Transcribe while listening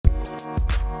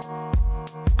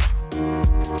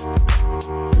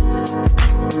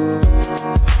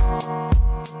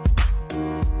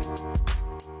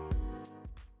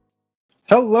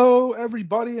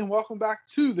everybody, and welcome back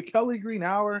to the Kelly Green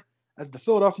Hour as the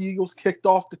Philadelphia Eagles kicked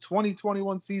off the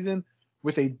 2021 season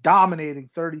with a dominating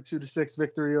 32-6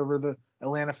 victory over the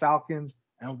Atlanta Falcons.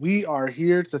 And we are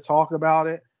here to talk about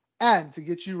it and to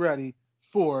get you ready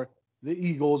for the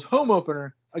Eagles home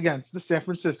opener against the San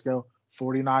Francisco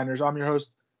 49ers. I'm your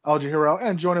host, LJ Harrell,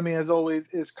 and joining me as always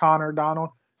is Connor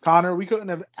Donald. Connor, we couldn't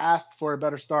have asked for a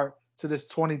better start to this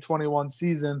 2021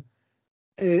 season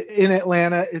in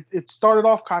Atlanta. It started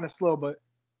off kind of slow, but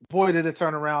boy, did it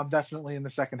turn around definitely in the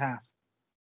second half.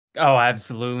 Oh,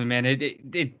 absolutely, man.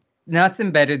 It nothing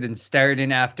better than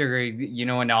starting after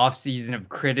an off season of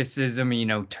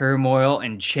criticism, turmoil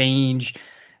and change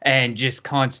and just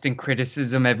constant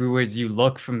criticism everywhere as you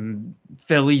look, from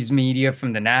Phillies media,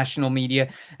 from the national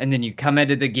media, and then you come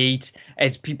out of the gates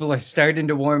as people are starting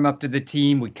to warm up to the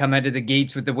team. We come out of the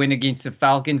gates with the win against the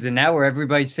Falcons, and now we're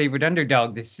everybody's favorite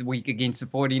underdog this week against the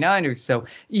 49ers. So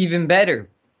even better.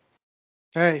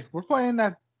 Hey, we're playing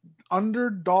that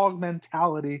underdog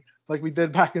mentality like we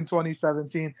did back in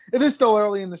 2017. It is still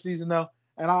early in the season though,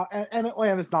 and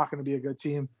Atlanta's not going to be a good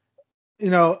team.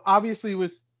 Obviously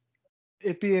with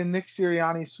it being Nick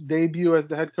Sirianni's debut as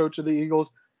the head coach of the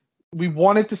Eagles, we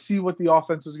wanted to see what the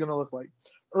offense was going to look like.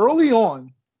 Early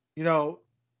on,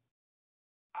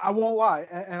 I won't lie,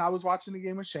 and I was watching the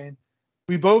game with Shane.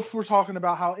 We both were talking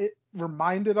about how it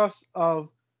reminded us of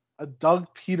a Doug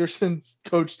Peterson's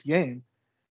coached game.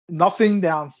 Nothing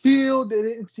downfield. They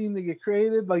didn't seem to get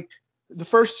creative. Like the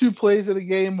first two plays of the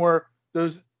game were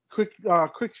those quick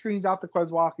screens out to Quez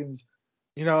Watkins.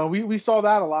 We saw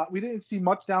that a lot. We didn't see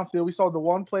much downfield. We saw the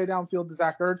one play downfield to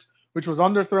Zach Ertz, which was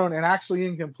underthrown and actually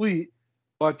incomplete.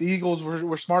 But the Eagles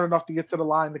were smart enough to get to the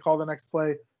line to call the next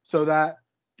play so that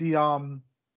the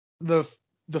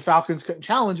Falcons couldn't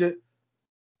challenge it.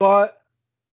 But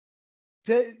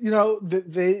they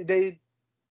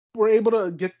were able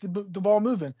to get the ball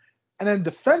moving. And then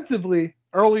defensively,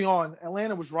 early on,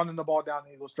 Atlanta was running the ball down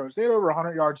the Eagles' throats. They had over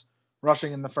 100 yards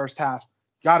rushing in the first half.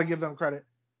 Got to give them credit.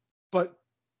 But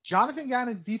Jonathan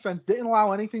Gannon's defense didn't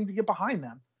allow anything to get behind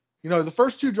them. The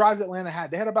first two drives Atlanta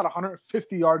had, they had about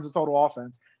 150 yards of total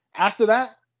offense. After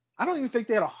that, I don't even think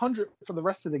they had 100 for the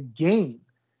rest of the game.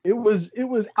 It was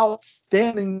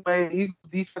outstanding the way Eagles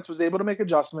defense was able to make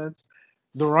adjustments.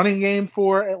 The running game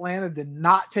for Atlanta did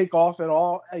not take off at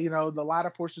all. The latter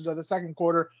portions of the second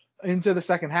quarter into the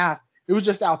second half, it was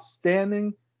just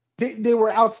outstanding. They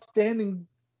were outstanding.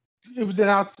 It was an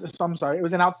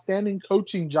outstanding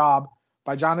coaching job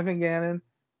by Jonathan Gannon.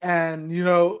 And,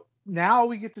 now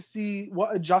we get to see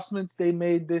what adjustments they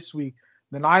made this week.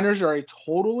 The Niners are a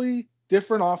totally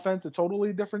different offense, a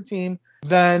totally different team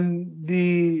than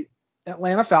the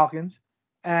Atlanta Falcons.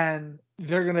 And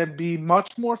they're going to be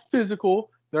much more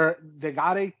physical. They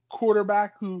got a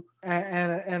quarterback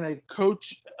and a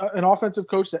coach, an offensive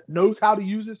coach that knows how to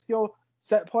use his skill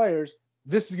set players.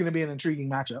 This is going to be an intriguing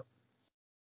matchup.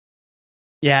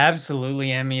 Yeah,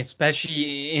 absolutely, Emmy.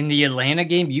 Especially in the Atlanta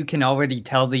game, you can already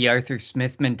tell the Arthur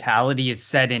Smith mentality is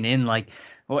setting in. Like,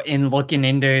 in looking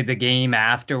into the game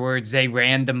afterwards, they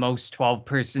ran the most 12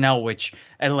 personnel, which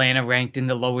Atlanta ranked in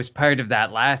the lowest part of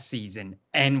that last season.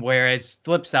 And whereas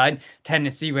flip side,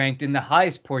 Tennessee ranked in the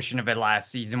highest portion of it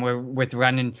last season, with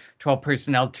running 12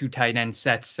 personnel, 2 tight end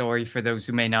sets. Sorry for those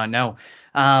who may not know.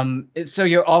 So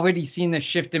you're already seeing the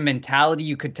shift in mentality.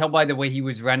 You could tell by the way he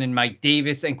was running Mike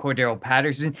Davis and Cordero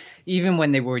Patterson, even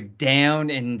when they were down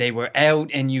and they were out,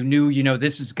 and you knew,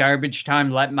 this is garbage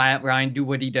time. Let Matt Ryan do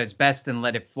what he does best and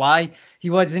let it fly. He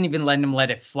wasn't even letting him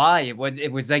let it fly. It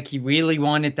was like he really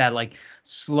wanted that like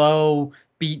slow,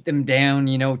 beat them down,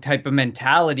 type of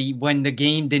mentality when the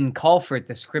game didn't call for it.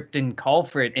 The script didn't call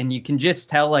for it. And you can just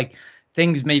tell like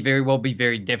things may very well be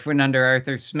very different under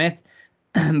Arthur Smith.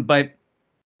 But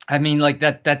I mean, like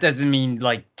that doesn't mean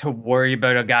like to worry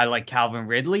about a guy like Calvin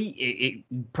Ridley. It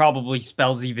probably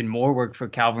spells even more work for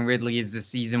Calvin Ridley as the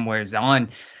season wears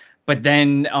on. But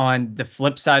then on the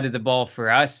flip side of the ball for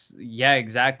us, yeah,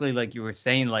 exactly like you were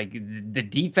saying, like the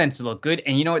defense looked good.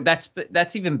 And you know what?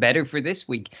 That's even better for this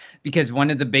week, because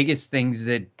one of the biggest things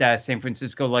that San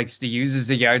Francisco likes to use is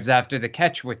the yards after the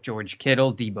catch with George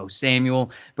Kittle, Deebo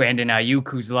Samuel, Brandon Ayuk,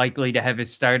 who's likely to have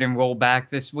his start and roll back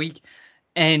this week.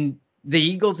 And the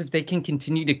Eagles, if they can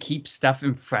continue to keep stuff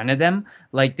in front of them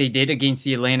like they did against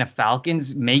the Atlanta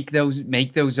Falcons, make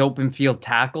those open field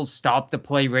tackles, stop the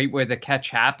play right where the catch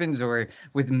happens or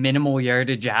with minimal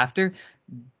yardage after,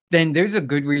 then there's a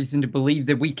good reason to believe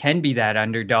that we can be that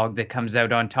underdog that comes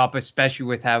out on top, especially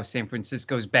with how San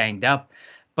Francisco's banged up.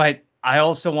 But I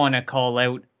also want to call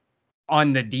out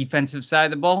on the defensive side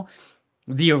of the ball,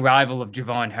 the arrival of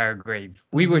Javon Hargrave.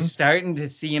 We were Mm-hmm. starting to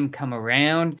see him come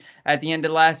around at the end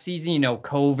of last season. You know,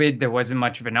 COVID, there wasn't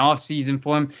much of an off season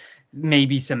for him.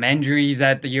 Maybe some injuries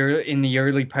in the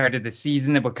early part of the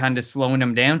season that were kind of slowing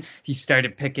him down. He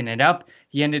started picking it up.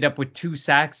 He ended up with 2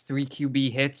 sacks, 3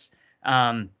 QB hits.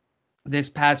 This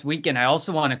past weekend. I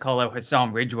also want to call out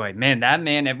Hassan Ridgeway. Man, that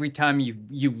man, every time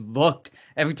you looked,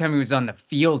 every time he was on the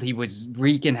field, he was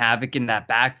wreaking havoc in that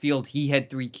backfield. He had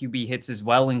 3 QB hits as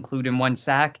well, including 1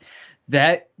 sack.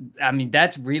 That, I mean,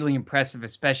 that's really impressive,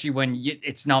 especially when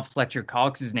it's not Fletcher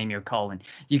Cox's name you're calling.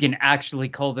 You can actually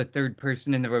call the third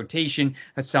person in the rotation,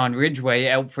 Hassan Ridgeway,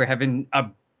 out for having a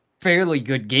fairly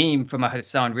good game from a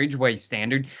Hassan Ridgeway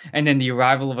standard, and then the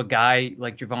arrival of a guy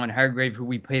like Javon Hargrave, who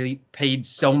we paid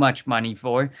so much money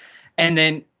for, and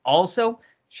then also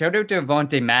shout out to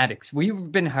Avonte Maddox.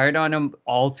 We've been hard on him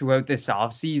all throughout this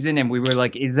offseason, and we were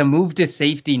like, is a move to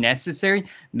safety necessary?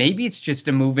 Maybe it's just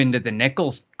a move into the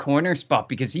nickel corner spot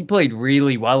because he played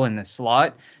really well in the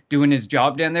slot, doing his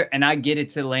job down there. And I get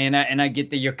it's Atlanta, and I get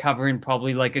that you're covering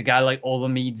probably like a guy like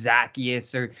Olamide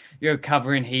Zaccheaus, or you're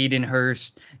covering Hayden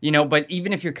Hurst, you know, but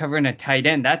even if you're covering a tight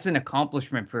end, that's an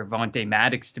accomplishment for Avonte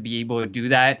Maddox to be able to do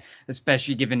that,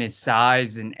 especially given his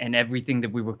size and everything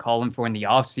that we were calling for in the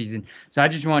offseason. So I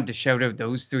just wanted to shout out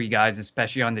those 3 guys,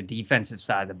 especially on the defensive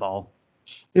side of the ball.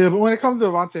 Yeah, but when it comes to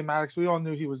Avonte Maddox, we all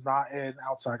knew he was not an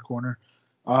outside corner.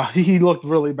 He looked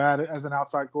really bad as an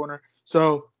outside corner.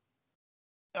 So,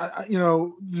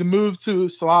 the move to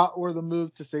slot or the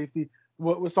move to safety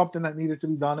was something that needed to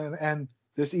be done, and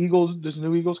this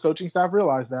new Eagles coaching staff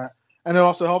realized that. And it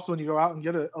also helps when you go out and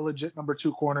get a legit number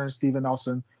 2 corner in Steven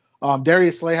Nelson.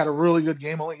 Darius Slay had a really good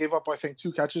game, only gave up, I think,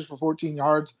 2 catches for 14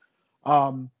 yards.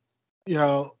 You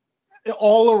know,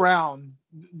 all around,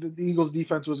 the Eagles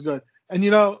defense was good. And,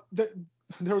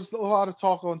 there was a lot of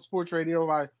talk on sports radio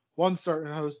by one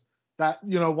certain host that,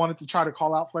 wanted to try to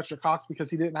call out Fletcher Cox because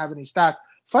he didn't have any stats.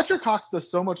 Fletcher Cox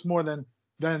does so much more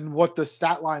than what the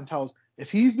stat line tells. If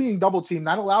he's being double teamed,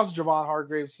 that allows Javon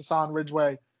Hargraves, Hassan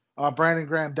Ridgeway, Brandon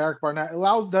Graham, Derek Barnett. It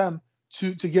allows them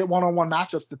to get one-on-one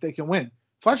matchups that they can win.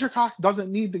 Fletcher Cox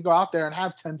doesn't need to go out there and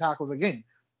have 10 tackles a game.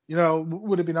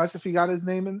 Would it be nice if he got his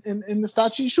name in the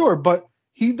stat sheet? Sure, but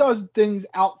he does things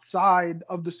outside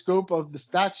of the scope of the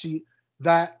stat sheet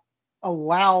that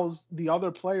allows the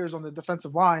other players on the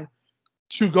defensive line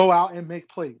to go out and make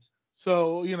plays.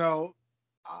 So, he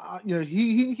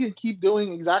can keep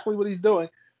doing exactly what he's doing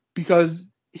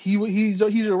because he's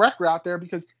a wrecker out there,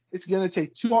 because it's going to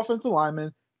take 2 offensive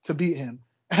linemen to beat him,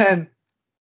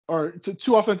 or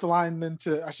 2 offensive linemen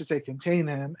to, I should say, contain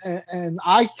him. And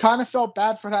I kind of felt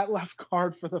bad for that left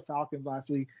guard for the Falcons last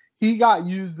week. He got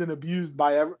used and abused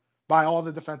by all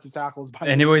the defensive tackles.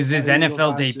 And it was his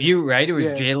NFL debut, right? It was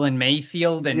Jalen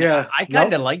Mayfield. And I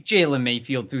kind of like Jalen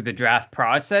Mayfield through the draft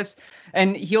process.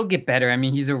 And he'll get better. I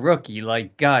mean, he's a rookie.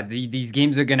 Like, God, these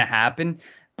games are going to happen.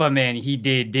 But, man,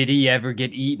 did he ever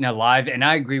get eaten alive? And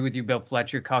I agree with you about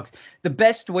Fletcher Cox. The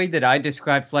best way that I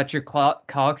describe Fletcher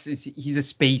Cox is he's a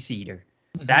space eater.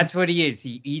 Mm-hmm. That's what he is.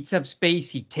 He eats up space.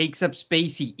 He takes up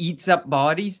space. He eats up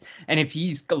bodies. And if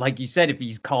he's, like you said, if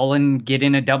he's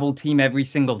getting a double team every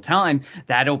single time,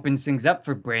 that opens things up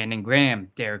for Brandon Graham,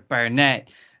 Derek Barnett,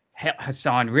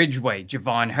 Hassan Ridgeway,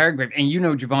 Javon Hargrave. And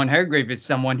Javon Hargrave is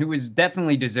someone who is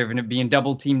definitely deserving of being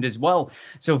double teamed as well.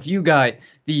 So if you got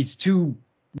these 2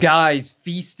 guys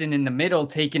feasting in the middle,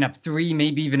 taking up 3,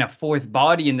 maybe even a 4th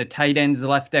body, and the tight ends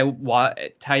left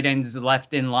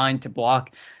in line to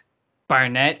block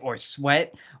Barnett or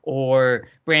Sweat or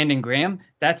Brandon Graham,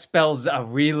 that spells a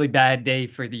really bad day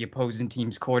for the opposing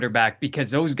team's quarterback, because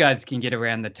those guys can get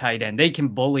around the tight end. They can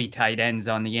bully tight ends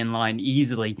on the inline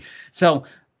easily. So,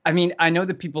 I mean, I know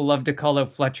that people love to call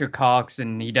out Fletcher Cox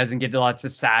and he doesn't get lots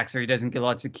of sacks or he doesn't get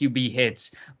lots of QB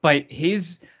hits, but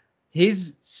his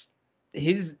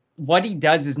what he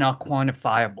does is not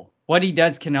quantifiable. What he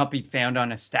does cannot be found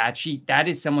on a stat sheet. That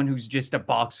is someone who's just a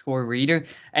box score reader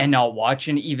and not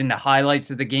watching even the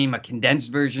highlights of the game, a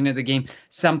condensed version of the game,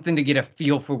 something to get a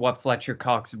feel for what Fletcher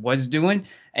Cox was doing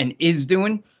and is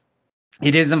doing.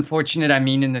 It is unfortunate, I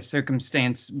mean, in the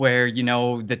circumstance where,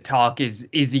 the talk is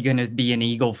he going to be an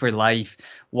Eagle for life?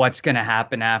 What's going to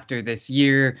happen after this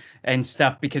year and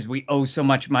stuff, because we owe so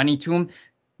much money to him.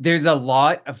 There's a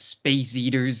lot of space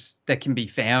eaters that can be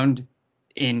found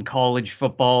in college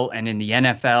football and in the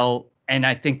NFL. And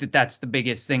I think that that's the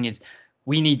biggest thing, is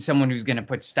we need someone who's going to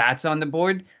put stats on the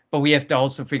board, but we have to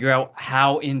also figure out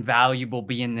how invaluable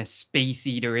being this space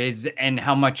eater is, and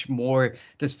how much more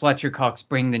does Fletcher Cox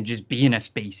bring than just being a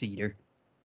space eater.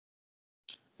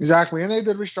 Exactly. And they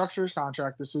did restructure his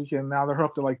contract this weekend. Now they're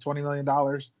up to like $20 million.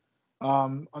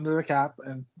 under the cap,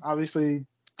 and obviously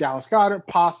Dallas Goedert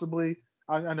possibly.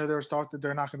 I know there was talk that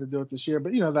they're not going to do it this year,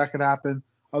 but that could happen.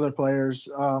 Other players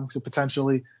could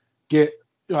potentially get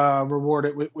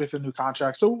rewarded with a new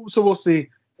contract. So we'll see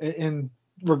in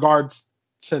regards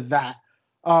to that.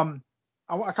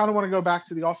 I kind of want to go back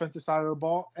to the offensive side of the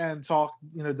ball and talk.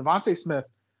 Devontae Smith,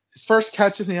 his first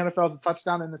catch in the NFL is a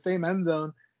touchdown in the same end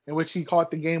zone in which he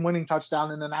caught the game-winning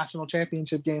touchdown in the national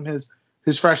championship game his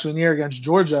freshman year against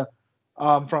Georgia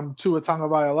from Tua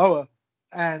Tagovailoa.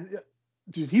 And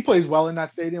dude, he plays well in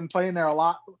that stadium, playing there a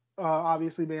lot.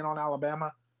 Obviously, being on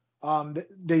Alabama,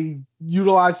 they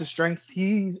utilize his strengths.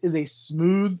 He is a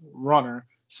smooth route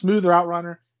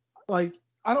runner. Like,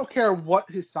 I don't care what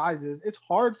his size is. It's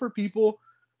hard for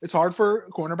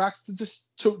cornerbacks to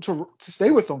just to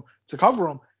stay with him, to cover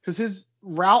him, because his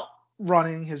route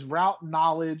running, his route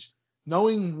knowledge,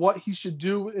 knowing what he should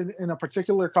do in a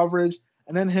particular coverage,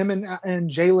 and then him and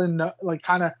Jalen like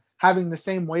kind of having the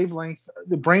same wavelength,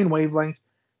 the brain wavelength.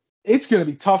 It's going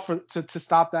to be tough to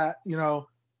stop that,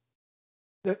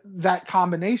 that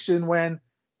combination when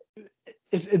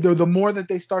if the more that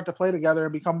they start to play together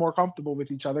and become more comfortable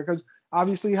with each other, because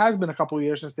obviously it has been a couple of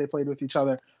years since they played with each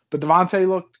other. But Devontae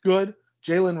looked good.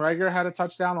 Jalen Reagor had a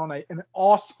touchdown on an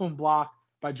awesome block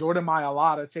by Jordan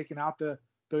Mailata, taking out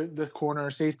the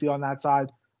corner safety on that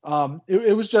side.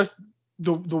 It was just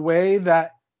the way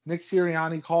that Nick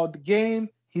Sirianni called the game.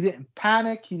 He didn't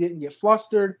panic. He didn't get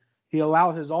flustered. He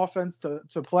allowed his offense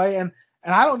to play. And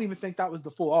I don't even think that was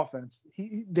the full offense.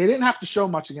 They didn't have to show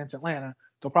much against Atlanta.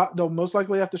 They'll most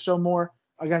likely have to show more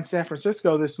against San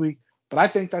Francisco this week. But I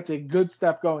think that's a good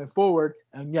step going forward.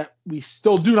 And yet we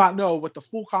still do not know what the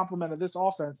full complement of this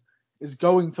offense is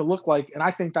going to look like. And I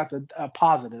think that's a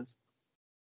positive.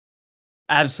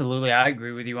 Absolutely. I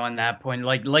agree with you on that point.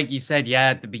 Like you said, yeah,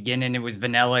 at the beginning it was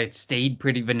vanilla. It stayed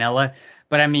pretty vanilla.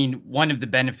 But I mean, one of the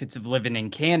benefits of living in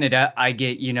Canada, I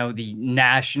get, the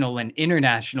national and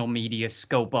international media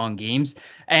scope on games.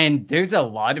 And there's a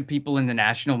lot of people in the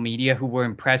national media who were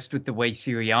impressed with the way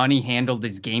Sirianni handled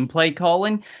his gameplay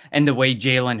calling and the way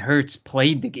Jalen Hurts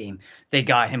played the game. They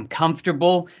got him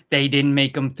comfortable. They didn't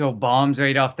make him throw bombs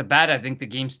right off the bat. I think the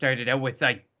game started out with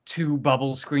like 2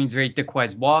 bubble screens right to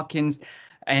Quez Watkins.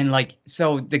 And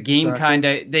so the game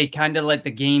they kind of let the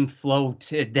game flow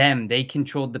to them. They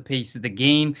controlled the pace of the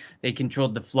game. They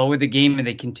controlled the flow of the game, and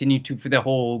they continue to for the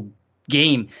whole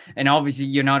game. And obviously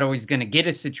you're not always going to get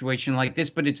a situation like this,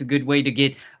 but it's a good way to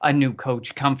get a new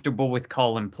coach comfortable with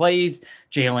calling plays.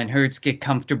 Jalen Hurts get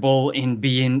comfortable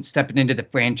in stepping into the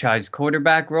franchise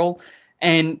quarterback role.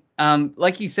 And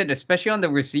like you said, especially on the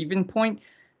receiving point,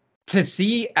 to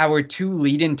see our 2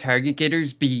 leading target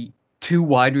getters be 2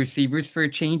 wide receivers for a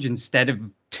change instead of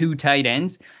 2 tight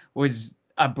ends was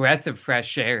a breath of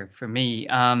fresh air for me.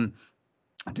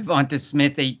 Devonta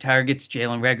Smith, 8 targets,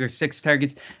 Jalen Reagor, 6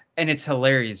 targets. And it's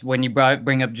hilarious when you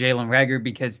bring up Jalen Reagor,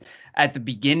 because at the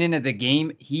beginning of the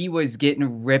game, he was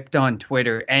getting ripped on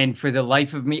Twitter. And for the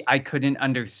life of me, I couldn't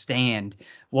understand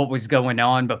what was going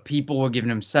on. But people were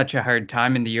giving him such a hard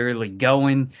time in the early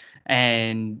going.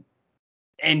 And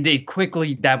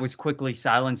that was quickly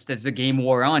silenced as the game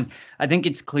wore on. I think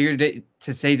it's clear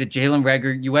to say that Jalen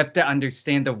Reagor, you have to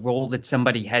understand the role that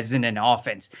somebody has in an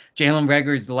offense. Jalen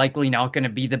Reagor is likely not going to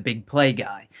be the big play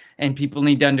guy. And people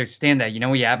need to understand that.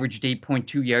 He averaged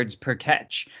 8.2 yards per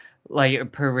catch,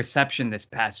 like per reception this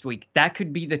past week. That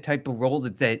could be the type of role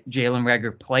that Jalen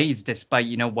Reagor plays, despite,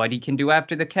 what he can do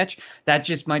after the catch. That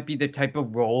just might be the type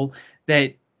of role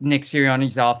that Nick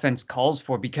Sirianni's offense calls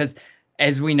for, because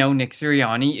as we know, Nick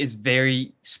Sirianni is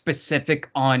very specific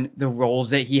on the roles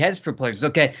that he has for players.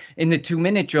 Okay, in the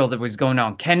 2-minute drill that was going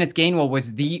on, Kenneth Gainwell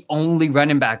was the only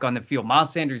running back on the field.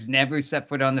 Miles Sanders never set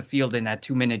foot on the field in that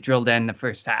 2-minute drill to end the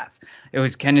first half. It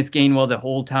was Kenneth Gainwell the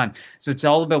whole time. So it's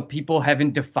all about people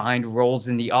having defined roles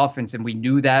in the offense, and we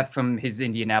knew that from his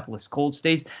Indianapolis Colts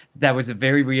days. That was a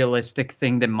very realistic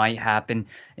thing that might happen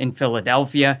in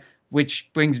Philadelphia.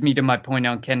 Which brings me to my point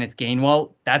on Kenneth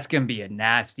Gainwell. That's going to be a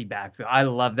nasty backfield. I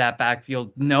love that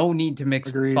backfield. No need to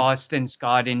mix Boston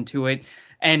Scott into it.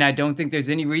 And I don't think there's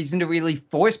any reason to really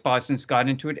force Boston Scott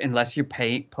into it unless you're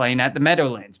playing at the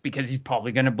Meadowlands, because he's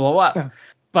probably going to blow up.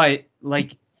 But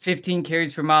 15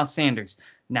 carries for Miles Sanders,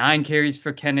 9 carries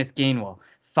for Kenneth Gainwell,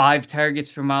 5 targets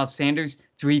for Miles Sanders,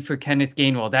 3 for Kenneth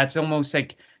Gainwell. That's almost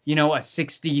like a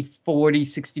 60-40,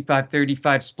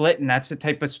 65-35 split. And that's the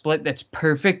type of split that's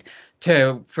perfect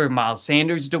for Miles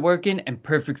Sanders to work in and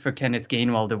perfect for Kenneth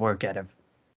Gainwell to work out of.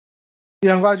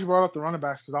 Yeah, I'm glad you brought up the running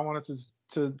backs, because I wanted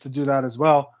to do that as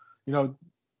well.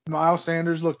 Miles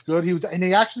Sanders looked good.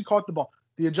 He actually caught the ball.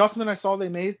 The adjustment I saw they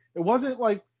made, it wasn't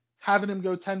like having him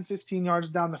go 10, 15 yards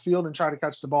down the field and try to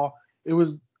catch the ball. It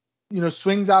was,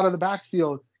 swings out of the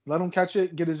backfield, let him catch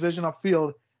it, get his vision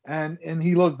upfield, and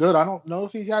he looked good. I don't know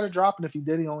if he had a drop, and if he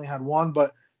did, he only had one,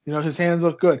 but his hands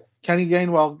look good. Kenny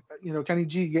Gainwell, Kenny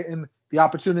G getting the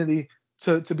opportunity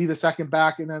to be the second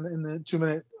back, and then in the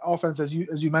 2-minute offense, as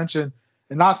you mentioned,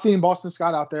 and not seeing Boston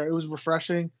Scott out there, it was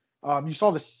refreshing. You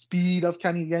saw the speed of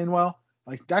Kenny Gainwell.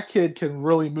 Like, that kid can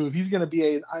really move. He's going to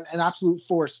be an absolute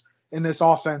force in this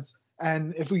offense.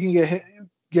 And if we can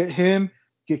get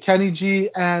Kenny G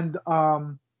and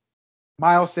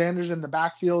Miles Sanders in the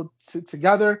backfield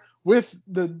together with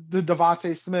the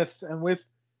Devontae Smiths and with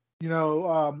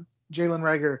Jalen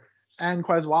Reagor and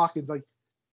Quez Watkins, like,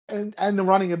 and the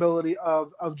running ability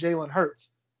of Jalen Hurts,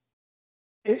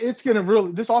 it's going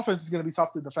to this offense is going to be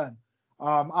tough to defend.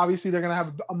 Obviously, they're going to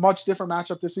have a much different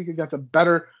matchup this week against a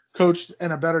better coach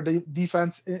and a better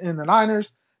defense in the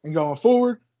Niners and going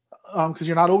forward, because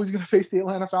you're not always going to face the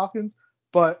Atlanta Falcons.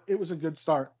 But it was a good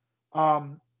start.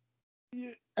 And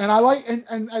I like,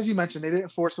 and as you mentioned, they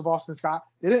didn't force a Boston Scott.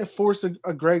 They didn't force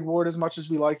a Greg Ward as much as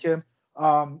we like him.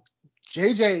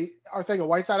 JJ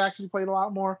Arcega-Whiteside actually played a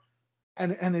lot more.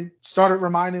 And it started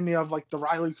reminding me of like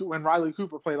when Riley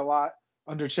Cooper played a lot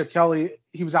under Chip Kelly.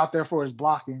 He was out there for his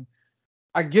blocking.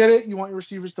 I get it. You want your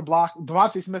receivers to block.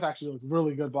 Devontae Smith actually was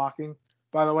really good blocking,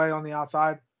 by the way, on the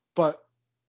outside. But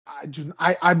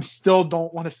I still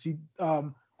don't want to see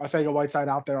Arcega-Whiteside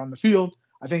out there on the field.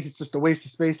 I think it's just a waste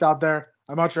of space out there.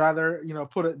 I'd much rather,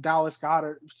 put it Dallas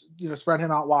Goedert, spread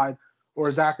him out wide, or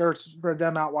Zach Ertz, spread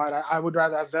them out wide. I would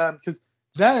rather have them, because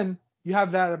then you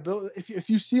have that ability. If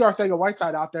you see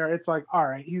Arcega-Whiteside out there, it's like, all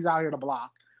right, he's out here to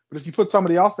block. But if you put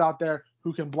somebody else out there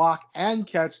who can block and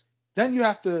catch, then you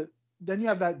have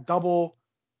that double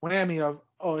whammy of,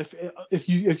 if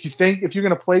you're going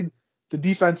to play the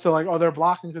defense to like, they're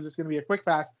blocking because it's going to be a quick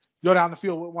pass, go down the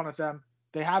field with one of them.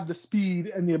 They have the speed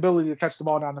and the ability to catch the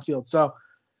ball down the field. So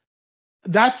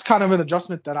that's kind of an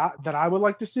adjustment that I would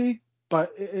like to see.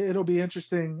 But it'll be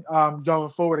interesting going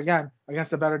forward again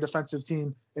against a better defensive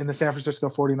team in the San Francisco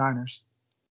 49ers.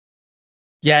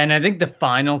 Yeah, and I think the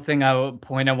final point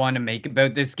I want to make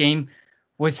about this game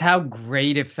was how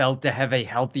great it felt to have a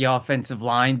healthy offensive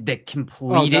line that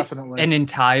completed an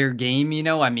entire game.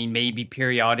 I mean, maybe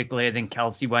periodically, I think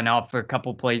Kelsey went off for a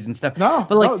couple plays and stuff.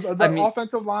 The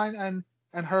offensive line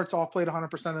and Hurts all played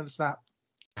 100% of the snap.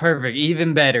 Perfect.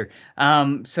 Even better.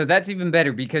 So that's even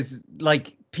better because,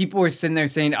 like, people were sitting there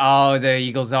saying, oh, the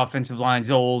Eagles offensive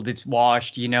line's old, it's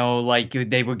washed, like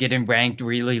they were getting ranked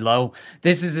really low.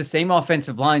 This is the same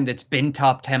offensive line that's been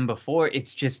top 10 before.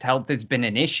 It's just health has been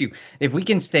an issue. If we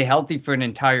can stay healthy for an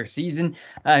entire season,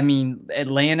 I mean,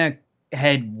 Atlanta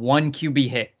had one QB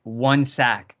hit, one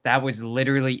sack. That was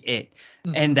literally it.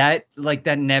 Mm-hmm. And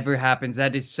that never happens.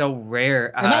 That is so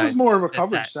rare. And that was more of a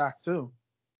coverage sack too.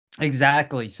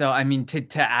 Exactly. So, I mean, to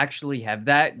actually have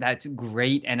that's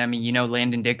great. And I mean,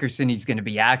 Landon Dickerson, he's going to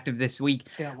be active this week.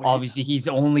 Obviously, he's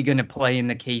only going to play in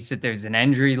the case that there's an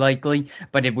injury likely,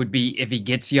 but it would be if he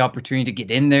gets the opportunity to get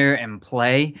in there and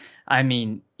play. I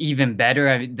mean, even better.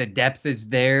 I mean, the depth is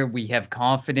there. We have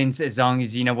confidence as long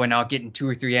as, we're not getting 2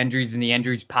 or 3 injuries and the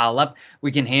injuries pile up.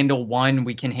 We can handle one.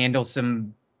 We can handle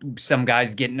some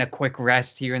guys getting a quick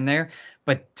rest here and there.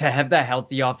 But to have that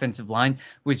healthy offensive line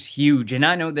was huge. And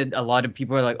I know that a lot of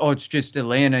people are like, oh, it's just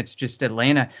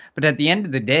Atlanta. But at the end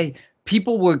of the day,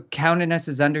 people were counting us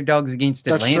as underdogs against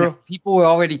Atlanta. That's true. People were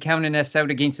already counting us out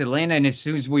against Atlanta. And as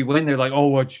soon as we win, they're like, oh,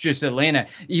 well, it's just Atlanta.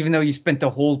 Even though you spent the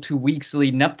whole 2 weeks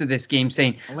leading up to this game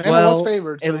saying, Atlanta was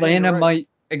favored, so Atlanta might.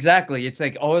 Exactly. It's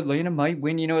like, oh, Atlanta might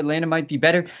win. Atlanta might be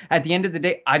better. At the end of the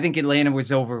day, I think Atlanta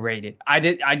was overrated. I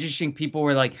just think people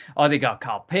were like, oh, they got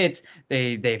Kyle Pitts.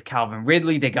 They have Calvin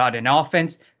Ridley. They got an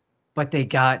offense, but they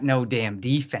got no damn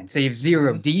defense. They have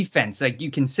zero defense. Like,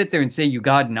 you can sit there and say you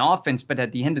got an offense, but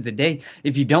at the end of the day,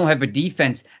 if you don't have a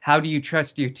defense, how do you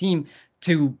trust your team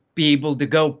to be able to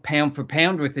go pound for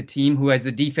pound with a team who has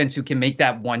a defense who can make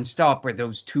that one stop or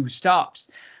those 2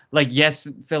 stops? Like, yes,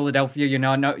 Philadelphia, you're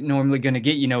not normally going to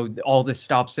get, all the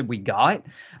stops that we got,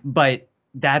 but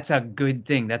that's a good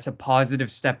thing. That's a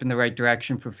positive step in the right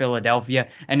direction for Philadelphia.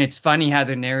 And it's funny how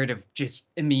the narrative just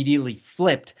immediately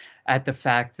flipped at the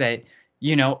fact that,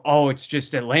 oh, it's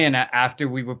just Atlanta after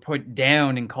we were put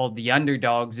down and called the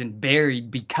underdogs and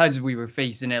buried because we were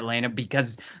facing Atlanta,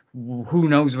 because who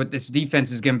knows what this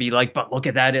defense is going to be like. But look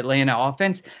at that Atlanta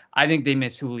offense. I think they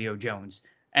miss Julio Jones.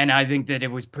 And I think that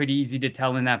it was pretty easy to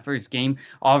tell in that first game.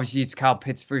 Obviously, it's Kyle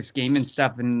Pitts' first game and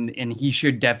stuff, and he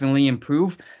should definitely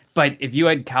improve. But if you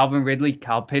had Calvin Ridley,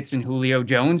 Kyle Pitts, and Julio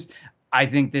Jones, I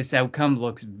think this outcome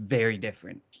looks very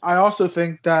different. I also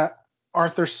think that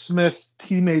Arthur Smith,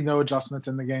 he made no adjustments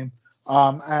in the game.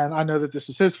 And I know that this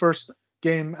is his first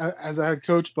game as a head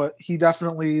coach, but he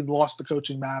definitely lost the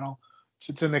coaching battle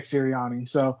to Nick Sirianni.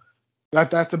 So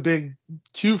that's a big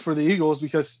cue for the Eagles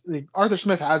because Arthur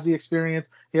Smith has the experience.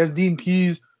 He has Dean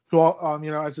Pease, who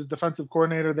as his defensive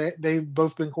coordinator. They've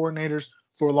both been coordinators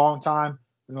for a long time,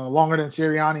 longer than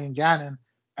Sirianni and Gannon,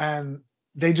 and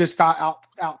they just got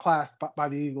outclassed by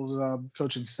the Eagles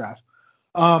coaching staff.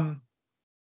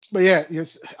 But yeah,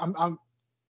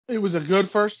 it was a good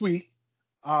first week.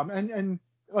 And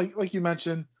like you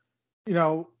mentioned,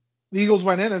 the Eagles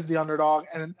went in as the underdog,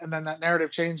 and then that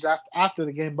narrative changed after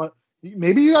the game. But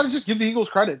maybe you got to just give the Eagles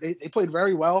credit. They played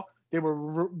very well. They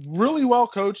were really well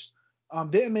coached.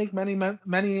 Didn't make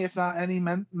many, if not any,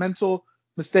 mental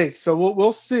mistakes. So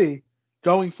we'll see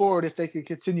going forward if they could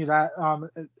continue that.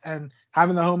 And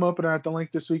having the home opener at the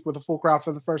Link this week with a full crowd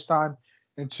for the first time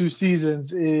in 2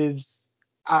 seasons is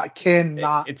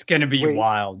cannot. It's going to be wait.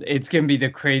 wild. It's going to be the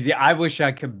crazy. I wish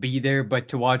I could be there, but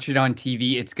to watch it on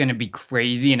TV, it's going to be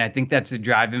crazy. And I think that's the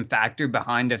driving factor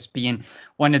behind us being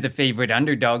one of the favorite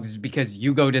underdogs is because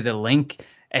you go to the Link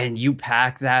and you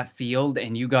pack that field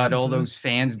and you got all those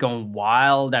fans going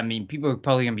wild. I mean, people are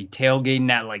probably going to be tailgating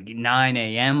at like 9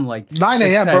 a.m. Like 9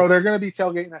 a.m., bro. They're going to be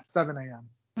tailgating at 7 a.m.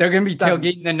 They're going to be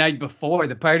tailgating the night before.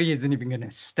 The party isn't even going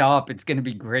to stop. It's going to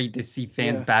be great to see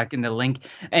fans back in the Link.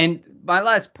 And my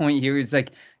last point here is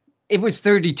like, it was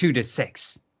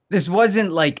 32-6. This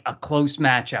wasn't like a close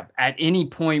matchup. At any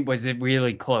point was it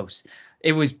really close.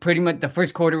 It was pretty much the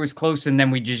first quarter was close, and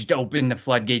then we just opened the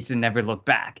floodgates and never looked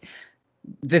back.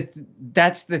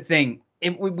 That's the thing.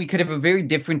 We could have a very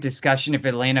different discussion if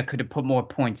Atlanta could have put more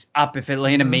points up, if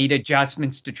Atlanta made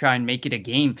adjustments to try and make it a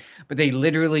game. But they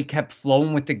literally kept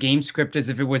flowing with the game script as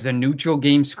if it was a neutral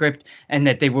game script and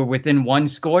that they were within 1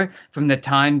 score from the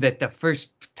time that the first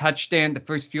touchdown, the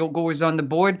first field goal was on the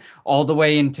board, all the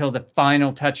way until the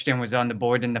final touchdown was on the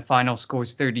board and the final score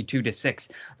is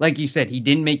 32-6. Like you said, he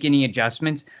didn't make any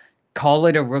adjustments. Call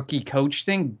it a rookie coach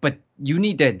thing, but you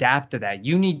need to adapt to that.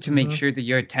 You need to make sure that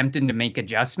you're attempting to make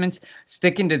adjustments,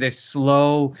 sticking to this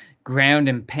slow ground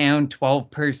and pound 12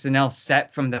 personnel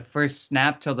set from the first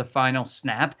snap till the final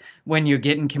snap when you're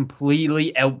getting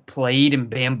completely outplayed and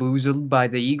bamboozled by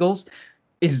the Eagles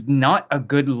is not a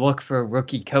good look for a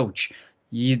rookie coach.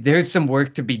 There's some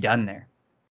work to be done there.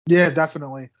 Yeah,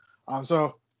 definitely.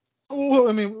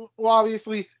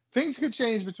 Obviously things could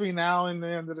change between now and the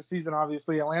end of the season.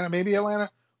 Obviously, Atlanta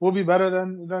will be better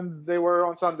than they were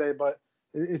on Sunday, but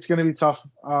it's going to be tough.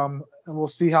 And we'll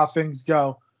see how things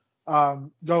go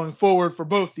going forward for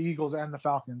both the Eagles and the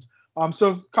Falcons.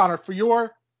 So Connor,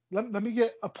 let me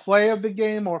get a play of the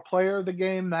game or player of the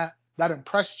game that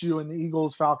impressed you in the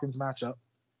Eagles-Falcons matchup.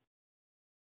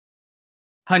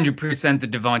 100% the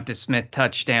Devonta Smith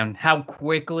touchdown. How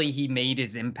quickly he made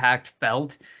his impact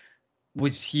felt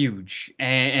was huge.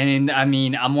 And I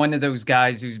mean, I'm one of those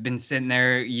guys who's been sitting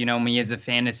there, me as a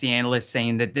fantasy analyst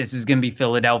saying that this is going to be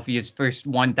Philadelphia's first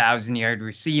 1,000-yard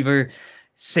receiver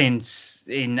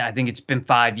I think it's been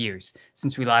 5 years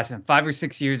since we last had 5 or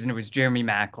 6 years, and it was Jeremy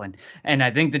Maclin. And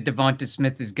I think that Devonta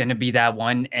Smith is going to be that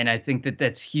one. And I think that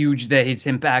that's huge that his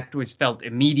impact was felt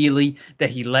immediately,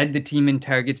 that he led the team in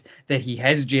targets, that he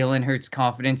has Jalen Hurts'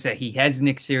 confidence, that he has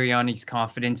Nick Sirianni's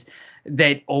confidence,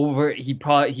 that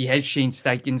he has Shane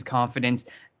Steichen's confidence.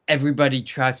 Everybody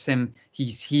trusts him.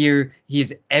 He's here. He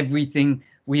is everything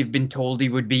we've been told he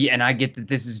would be. And I get that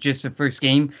this is just the first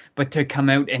game, but to come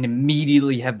out and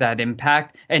immediately have that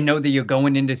impact and know that you're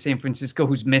going into San Francisco,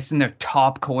 who's missing their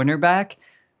top cornerback,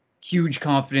 huge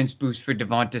confidence boost for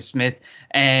Devonta Smith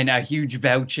and a huge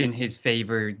vouch in his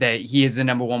favor that he is the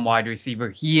number 1 wide receiver.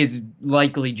 He is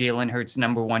likely Jalen Hurts'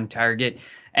 number 1 target,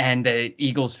 and the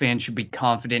Eagles fans should be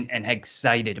confident and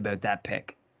excited about that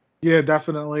pick. Yeah,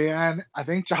 definitely. And I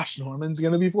think Josh Norman's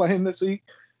going to be playing this week.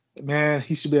 Man,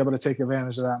 he should be able to take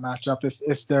advantage of that matchup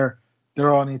if they're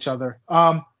on each other.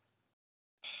 I'm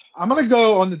going to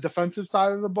go on the defensive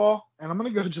side of the ball, and I'm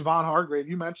going to go Javon Hargrave.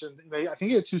 You mentioned, I think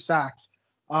he had 2 sacks.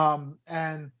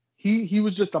 And he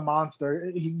was just a monster.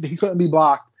 He couldn't be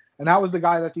blocked. And that was the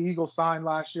guy that the Eagles signed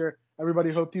last year.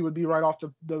 Everybody hoped he would be right off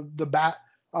the bat.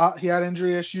 He had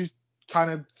injury issues, kind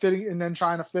of fitting and then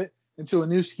trying to fit into a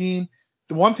new scheme.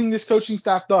 The one thing this coaching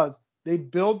staff does, they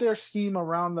build their scheme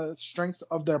around the strengths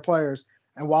of their players.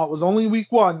 And while it was only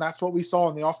week 1, that's what we saw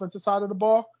on the offensive side of the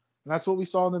ball. And that's what we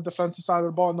saw on the defensive side of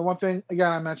the ball. And the one thing,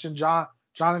 again, I mentioned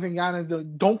Jonathan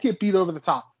Gannon, don't get beat over the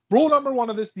top. Rule number 1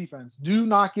 of this defense, do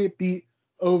not get beat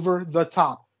over the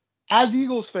top. As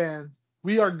Eagles fans,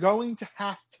 we are going to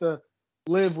have to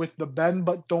live with the bend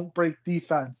but don't break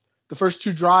defense. The first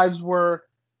 2 drives were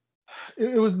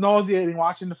it was nauseating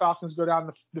watching the Falcons go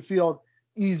down the field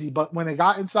easy. But when they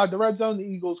got inside the red zone, the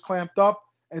Eagles clamped up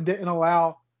and didn't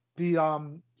allow the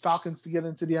Falcons to get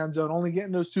into the end zone, only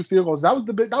getting those 2 field goals. That was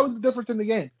the difference in the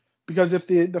game. Because if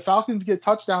the Falcons get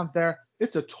touchdowns there,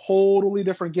 it's a totally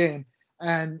different game.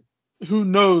 And who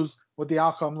knows what the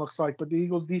outcome looks like. But the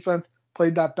Eagles defense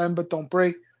played that bend but don't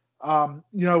break.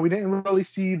 We didn't really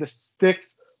see the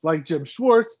sticks like Jim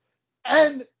Schwartz.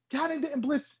 And Gannon didn't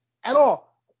blitz at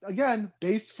all. Again,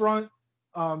 base front.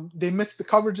 They mixed the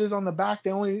coverages on the back.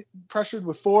 They only pressured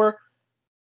with 4.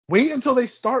 Wait until they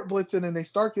start blitzing and they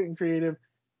start getting creative.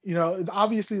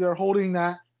 Obviously they're holding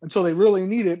that until they really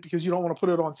need it because you don't want to put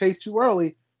it on tape too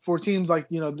early for teams like,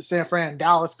 the San Fran,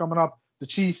 Dallas coming up, the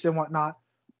Chiefs and whatnot.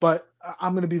 But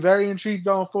I'm going to be very intrigued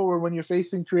going forward when you're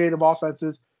facing creative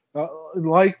offenses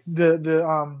like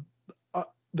the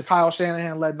Kyle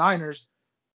Shanahan-led Niners.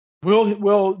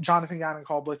 Will Jonathan Gannon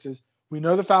call blitzes? We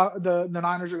know the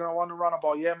Niners are going to want to run a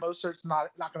ball. Yeah, Mostert's not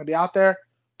going to be out there,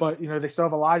 but they still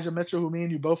have Elijah Mitchell, who me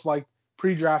and you both like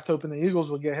pre-draft, hoping the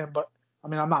Eagles will get him. But I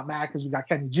mean, I'm not mad because we got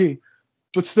Kenny G.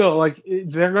 But still,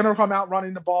 they're going to come out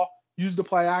running the ball, use the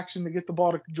play action to get the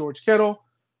ball to George Kittle,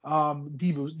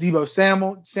 Deebo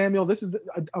Samuel. This is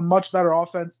a much better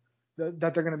offense that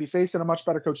they're going to be facing, a much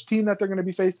better coach team that they're going to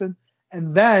be facing,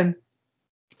 and then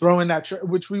throw in that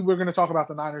which we were going to talk about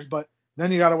the Niners, but then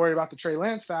you got to worry about the Trey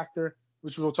Lance factor,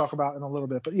 which we'll talk about in a little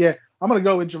bit. But yeah, I'm going to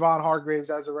go with Javon Hargraves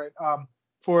as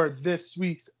for this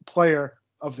week's player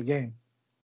of the game.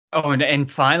 Oh, and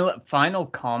final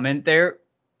comment there.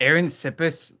 Aaron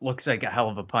Sippis looks like a hell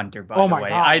of a punter, by the way.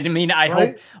 God. I mean, I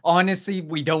hope, honestly,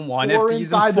 we don't want to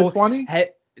use him inside the 20?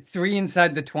 3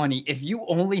 inside the 20. If you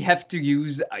only have to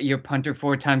use your punter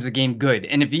 4 times a game, good.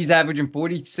 And if he's averaging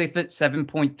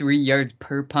 47.3 yards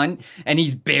per punt and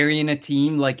he's burying a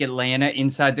team like Atlanta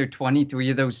inside their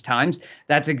 23 of those times,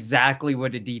 that's exactly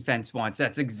what a defense wants.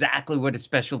 That's exactly what a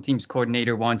special teams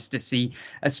coordinator wants to see,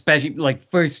 especially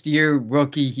like first year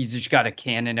rookie. He's just got a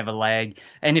cannon of a leg.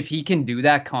 And if he can do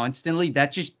that constantly,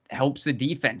 that just helps the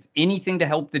defense. Anything to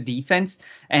help the defense.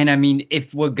 And I mean,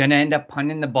 if we're going to end up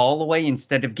punting the ball away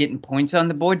instead of getting points on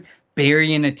the board,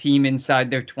 burying a team inside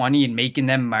their 20 and making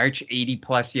them march 80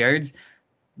 plus yards,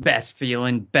 best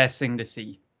feeling, best thing to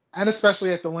see. And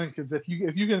especially at the Link, because if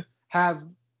you can have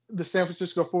the San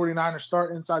Francisco 49ers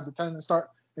start inside the 10 and start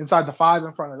inside the 5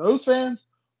 in front of those fans,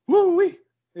 woo-wee.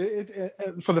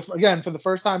 For the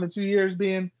first time in 2 years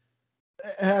being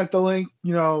at the Link,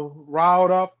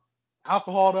 riled up,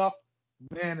 alcoholed up,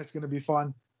 man, it's going to be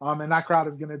fun. And that crowd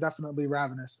is going to definitely be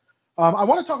ravenous. I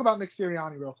want to talk about Nick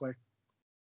Sirianni real quick.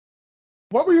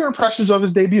 What were your impressions of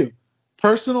his debut?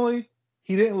 Personally,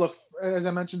 he didn't look, as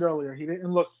I mentioned earlier, he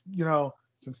didn't look,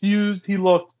 confused. He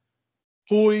looked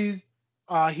poised.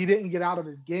 He didn't get out of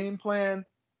his game plan.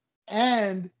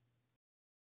 And,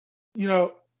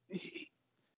 they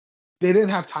didn't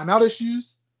have timeout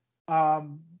issues.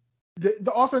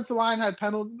 The offensive line had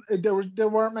penalties. There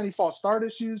weren't many false start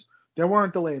issues. There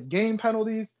weren't delayed game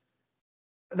penalties.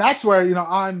 That's where,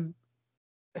 I'm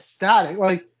ecstatic.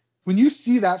 Like, when you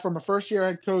see that from a first-year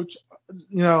head coach,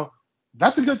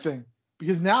 that's a good thing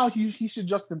because now he should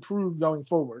just improve going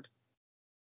forward.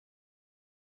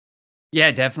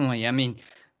 Yeah, definitely. I mean,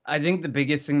 I think the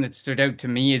biggest thing that stood out to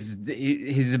me is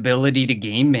his ability to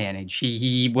game manage.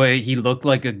 He looked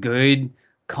like a good,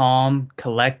 calm,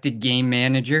 collected game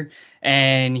manager,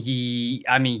 and he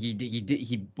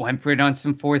went for it on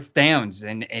some 4th downs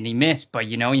and he missed, but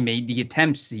he made the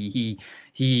attempts. He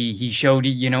showed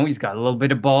he's got a little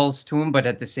bit of balls to him, but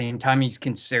at the same time he's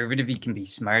conservative. He can be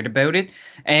smart about it,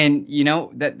 and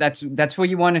that's what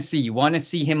you want to see. You want to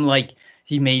see him like.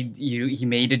 He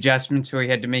made adjustments where he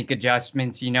had to make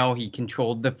adjustments. He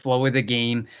controlled the flow of the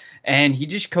game, and he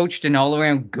just coached an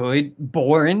all-around good,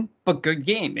 boring, but good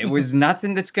game. It was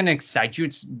nothing that's going to excite you.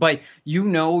 But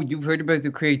you've heard about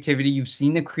the creativity. You've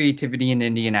seen the creativity in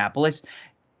Indianapolis.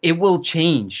 It will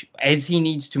change as he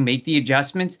needs to make the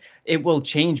adjustments. It will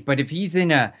change. But if he's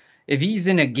in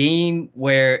a game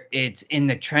where it's in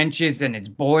the trenches and it's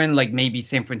boring, like maybe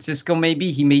San Francisco,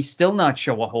 he may still not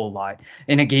show a whole lot.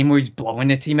 In a game where he's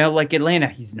blowing a team out like Atlanta,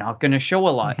 he's not going to show a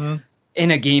lot. Mm-hmm.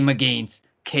 In a game against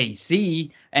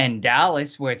KC and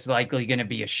Dallas, where it's likely going to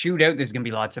be a shootout, there's going to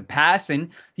be lots of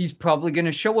passing, he's probably going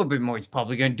to show a bit more. He's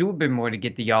probably going to do a bit more to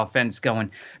get the offense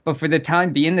going. But for the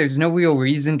time being, there's no real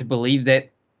reason to believe that,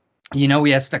 he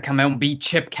has to come out and beat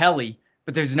Chip Kelly,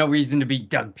 but there's no reason to beat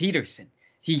Doug Peterson.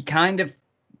 He kind of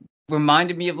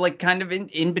reminded me of kind of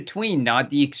in between, not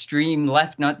the extreme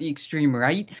left, not the extreme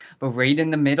right, but right in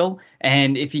the middle.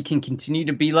 And if he can continue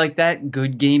to be like that,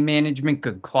 good game management,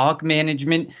 good clock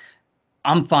management,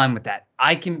 I'm fine with that.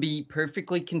 I can be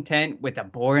perfectly content with a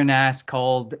boring ass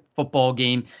called football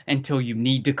game until you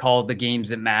need to call the games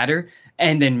that matter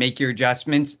and then make your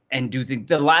adjustments and do things.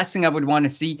 The last thing I would want to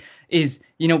see is,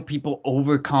 people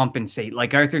overcompensate.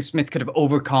 Like Arthur Smith could have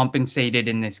overcompensated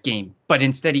in this game, but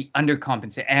instead he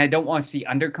undercompensated. And I don't want to see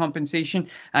undercompensation.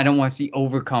 I don't want to see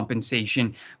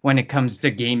overcompensation when it comes to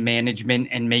game management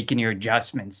and making your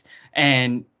adjustments.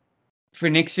 And for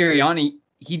Nick Sirianni,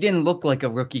 he didn't look like a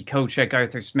rookie coach like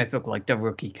Arthur Smith looked like the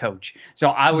rookie coach. So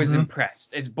I was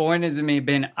impressed. As boring as it may have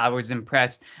been, I was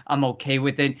impressed. I'm okay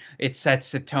with it. It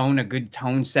sets the tone, a good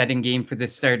tone setting game for the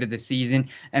start of the season.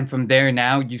 And from there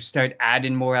now, you start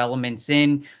adding more elements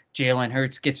in. Jalen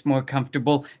Hurts gets more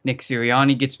comfortable. Nick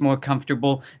Sirianni gets more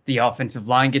comfortable. The offensive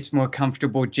line gets more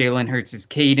comfortable with Jalen Hurts'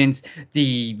 cadence.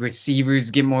 The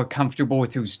receivers get more comfortable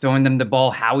with who's throwing them the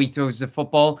ball, how he throws the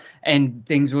football, and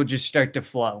things will just start to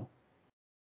flow.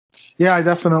 Yeah, I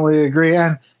definitely agree.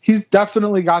 And he's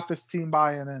definitely got this team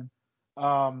buying in.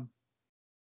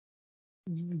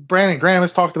 Brandon Graham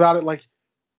has talked about it. Like,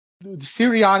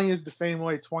 Sirianni is the same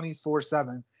way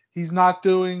 24/7. He's not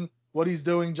doing what he's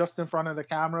doing just in front of the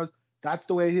cameras. That's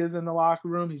the way he is in the locker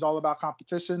room. He's all about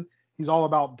competition. He's all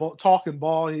about talking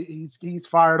ball. He's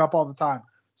fired up all the time.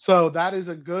 So that is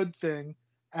a good thing.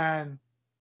 And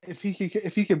if he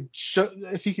could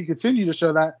continue to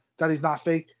show that he's not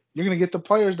fake, you're going to get the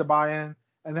players to buy in,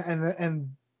 and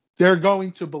they're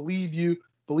going to believe you,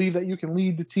 believe that you can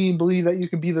lead the team, believe that you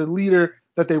can be the leader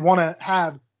that they want to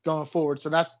have going forward. So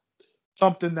that's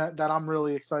something that I'm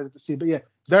really excited to see. But yeah,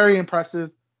 very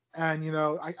impressive. And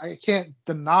I can't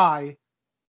deny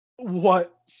how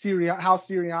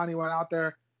Sirianni went out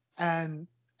there and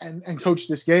coached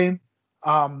this game.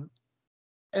 And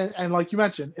like you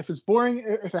mentioned, if it's boring,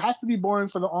 if it has to be boring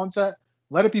for the onset,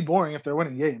 let it be boring if they're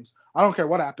winning games. I don't care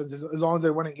what happens as long as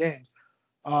they're winning games.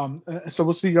 So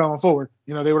we'll see going forward.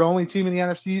 They were the only team in the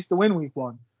NFC East to win Week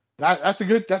 1. That's a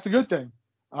good thing.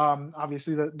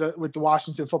 Obviously, with the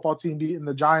Washington football team beating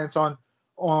the Giants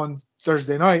on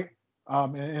Thursday night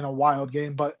in a wild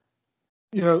game. But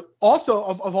also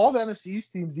of all the NFC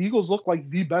East teams, the Eagles look like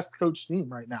the best coached team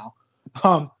right now.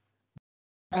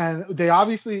 And they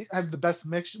obviously have the best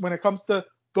mix when it comes to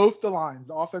both the lines,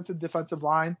 the offensive, defensive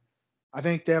line. I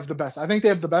think they have the best. I think they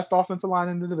have the best offensive line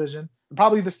in the division, and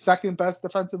probably the second best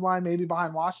defensive line, maybe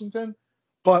behind Washington.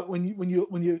 But when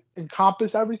you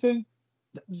encompass everything,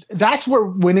 that's where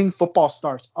winning football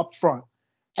starts, up front.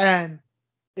 And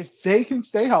if they can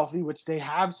stay healthy, which they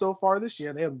have so far this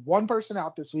year, they had one person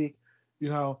out this week.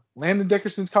 Landon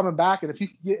Dickerson's coming back, and if he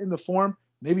can get into form,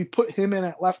 maybe put him in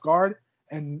at left guard.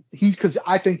 And because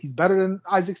I think he's better than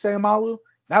Isaac Seumalo.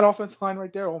 That offensive line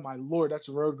right there, oh my Lord, that's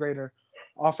a road grader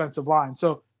offensive line.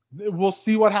 So we'll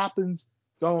see what happens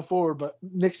going forward. But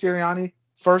Nick Sirianni,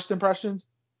 first impressions,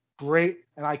 great.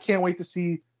 And I can't wait to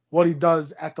see what he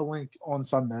does at the Link on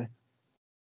Sunday.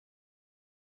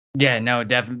 Yeah, no,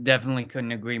 definitely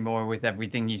couldn't agree more with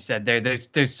everything you said there.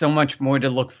 There's so much more to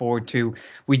look forward to.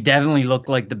 We definitely look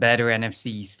like the better NFC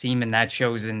East team, and that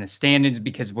shows in the standings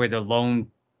because we're the lone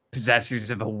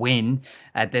possessors of a win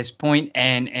at this point.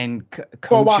 And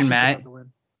Coach and Matt.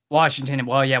 Washington,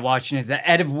 well, yeah, Washington is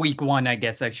ahead of Week 1. I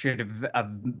guess I should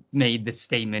have made the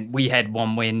statement. We had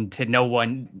one win to no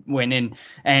one winning,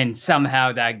 and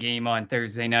somehow that game on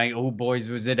Thursday night, oh boys,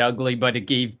 was it ugly, but it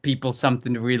gave people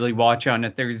something to really watch on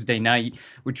a Thursday night,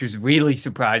 which was really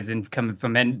surprising coming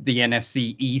from the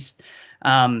NFC East.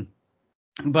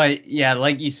 But yeah,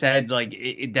 like you said, like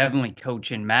it definitely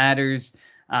coaching matters.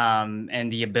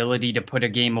 And the ability to put a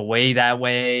game away that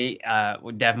way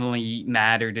definitely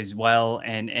mattered as well.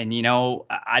 And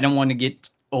I don't want to get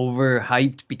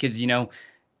overhyped because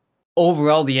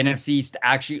overall the NFC East,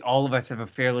 actually all of us have a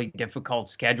fairly difficult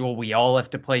schedule. We all have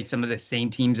to play some of the same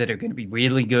teams that are going to be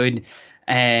really good.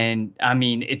 And I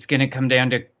mean, it's going to come down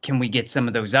to, can we get some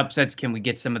of those upsets? Can we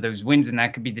get some of those wins? And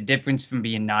that could be the difference from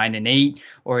being 9-8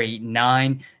 or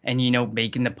 8-9 and,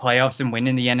 making the playoffs and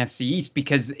winning the NFC East,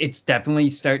 because it's definitely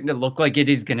starting to look like it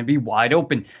is going to be wide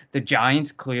open. The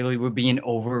Giants clearly were being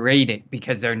overrated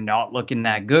because they're not looking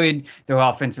that good. Their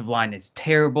offensive line is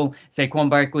terrible.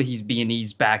 Saquon Barkley, he's being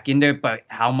eased back into it, but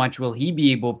how much will he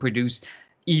be able to produce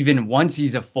even once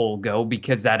he's a full go,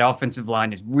 because that offensive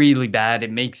line is really bad.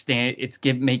 It makes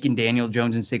making Daniel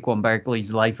Jones and Saquon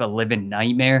Barkley's life a living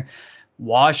nightmare.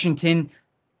 Washington,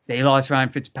 they lost Ryan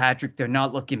Fitzpatrick. They're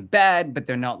not looking bad, but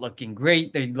they're not looking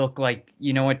great. They look like,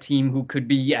 a team who could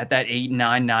be at that 8-9,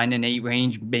 9-8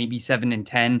 range, maybe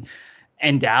 7-10.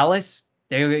 And Dallas,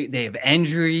 they have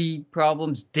injury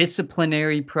problems,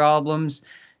 disciplinary problems,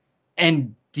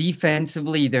 and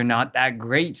defensively, they're not that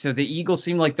great. So the Eagles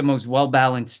seem like the most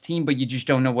well-balanced team, but you just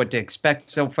don't know what to expect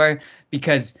so far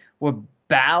because we're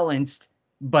balanced,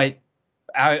 but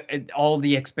all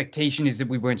the expectation is that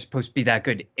we weren't supposed to be that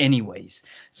good anyways.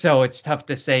 So it's tough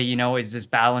to say, is this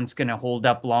balance going to hold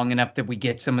up long enough that we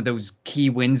get some of those key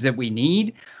wins that we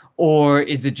need? Or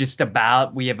is it just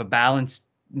about we have a balanced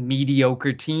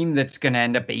mediocre team that's going to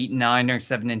end up 8-9 or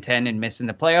 7-10 and missing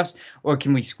the playoffs? Or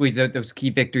can we squeeze out those key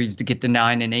victories to get to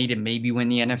 9-8 and maybe win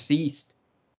the NFC East?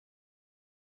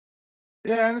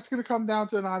 Yeah, and it's going to come down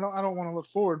to, and I don't want to look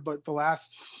forward, but the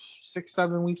last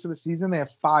 6-7 weeks of the season, they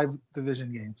have 5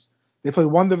 division games. They play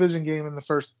 1 division game in the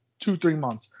first 2-3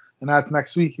 months, and that's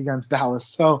next week against Dallas.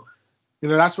 So,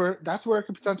 that's where it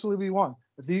could potentially be won.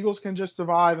 If the Eagles can just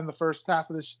survive in the first half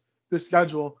of this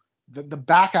schedule, the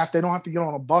back half, they don't have to get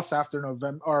on a bus after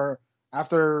November or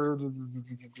after,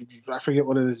 I forget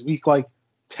what it is, week like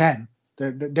 10.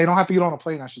 They don't have to get on a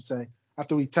plane, I should say,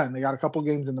 after week 10. They got a couple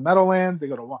games in the Meadowlands. They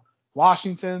go to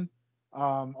Washington,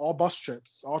 all bus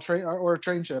trips, all train or a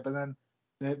train trip, and then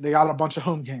they got a bunch of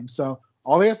home games. So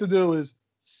all they have to do is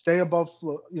stay above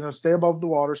the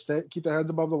water, keep their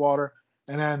heads above the water,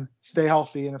 and then stay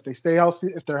healthy. And if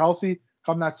they're healthy,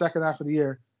 come that second half of the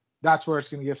year, that's where it's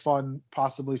going to get fun,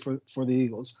 possibly for the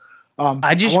Eagles.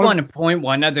 I just want to point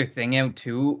one other thing out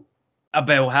too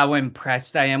about how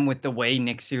impressed I am with the way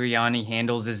Nick Sirianni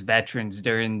handles his veterans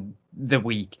during the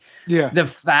week. Yeah.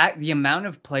 The amount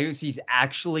of players he's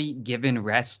actually given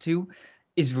rest to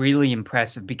is really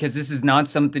impressive because this is not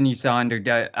something you saw under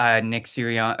Nick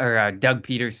Sirianni or Doug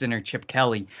Peterson or Chip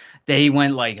Kelly. They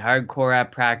went like hardcore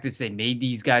at practice. They made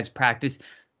these guys practice.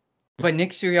 But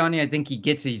Nick Sirianni, I think he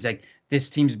gets it. He's like, this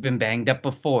team's been banged up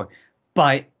before,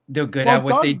 but they're good at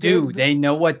what they do. They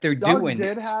know what they're doing.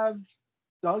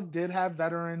 Doug did have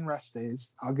veteran rest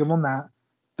days. I'll give him that.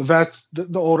 The vets,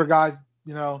 the older guys,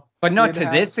 But not to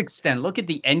this extent. Look at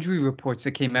the injury reports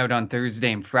that came out on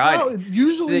Thursday and Friday. No,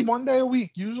 usually 1 day a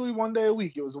week.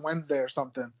 It was Wednesday or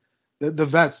something. The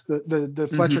vets, the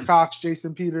Fletcher Cox,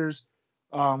 Jason Peters,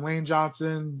 Lane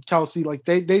Johnson, Kelsey, like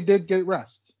they did get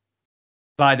rest.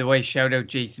 By the way, shout out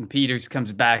Jason Peters,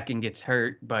 comes back and gets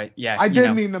hurt, but yeah. I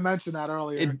didn't mean to mention that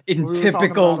earlier. In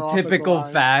typical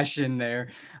fashion there.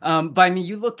 But I mean,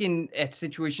 you look at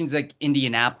situations like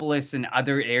Indianapolis and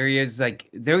other areas, like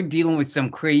they're dealing with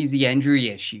some crazy injury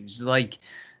issues.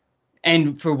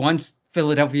 And for once,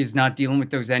 Philadelphia is not dealing with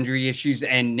those injury issues,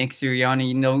 and Nick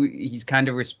Sirianni, he's kind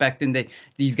of respecting that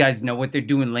these guys know what they're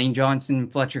doing. Lane Johnson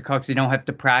and Fletcher Cox, they don't have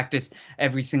to practice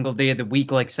every single day of the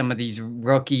week like some of these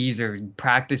rookies or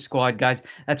practice squad guys.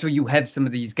 That's what you have some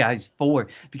of these guys for,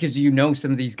 because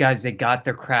some of these guys, they got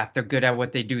their craft. They're good at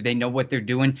what they do. They know what they're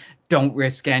doing. Don't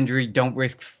risk injury. Don't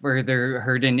risk further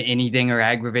hurting anything or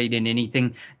aggravating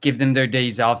anything. Give them their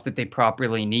days off that they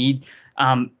properly need.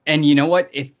 And you know what?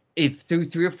 If through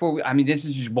 3 or 4, I mean, this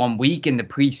is just 1 week in the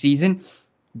preseason,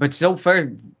 but so far,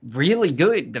 really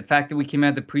good. The fact that we came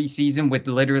out of the preseason with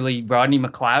literally Rodney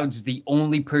McLeod's the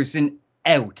only person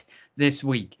out this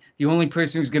week. The only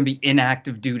person who's going to be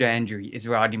inactive due to injury is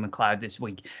Rodney McLeod this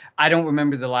week. I don't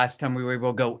remember the last time we were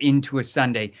able to go into a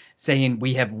Sunday saying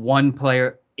we have one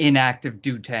player inactive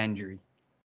due to injury.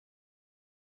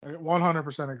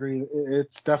 100% agree.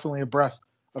 It's definitely a breath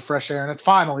of fresh air, and it's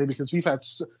finally, because we've had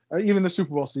even the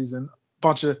Super Bowl season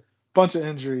bunch of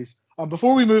injuries.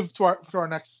 Before we move to our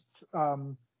next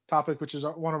topic, which is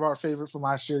one of our favorite from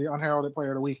last year, the unheralded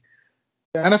player of the week,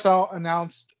 the NFL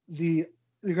announced they're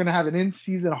going to have an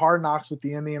in-season Hard Knocks with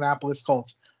the Indianapolis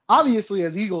Colts. Obviously,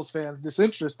 as Eagles fans, this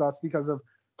interests us because of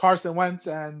Carson Wentz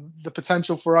and the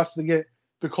potential for us to get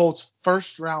the Colts'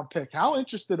 first-round pick. How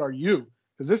interested are you?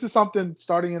 Because this is something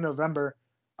starting in November.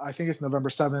 I think it's November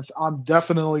 7th. I'm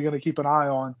definitely going to keep an eye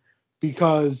on,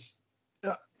 because,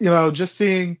 just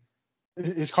seeing,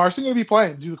 is Carson going to be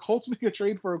playing? Do the Colts make a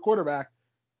trade for a quarterback?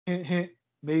 Hint, hint,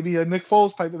 maybe a Nick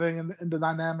Foles type of thing in the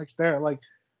dynamics there. Like,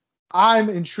 I'm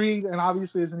intrigued, and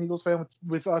obviously as an Eagles fan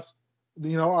with us,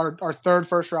 our third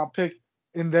first-round pick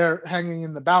in there hanging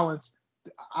in the balance,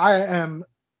 I am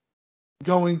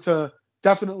going to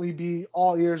definitely be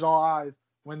all ears, all eyes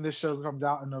when this show comes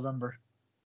out in November.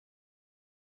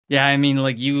 Yeah, I mean,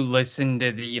 like, you listen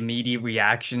to the immediate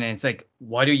reaction and it's like,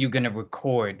 what are you going to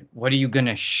record? What are you going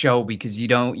to show? Because you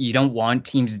don't want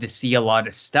teams to see a lot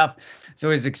of stuff. So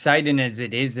as exciting as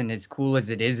it is and as cool as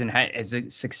it is and as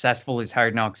successful as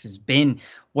Hard Knocks has been,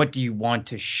 what do you want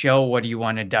to show? What do you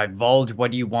want to divulge?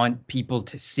 What do you want people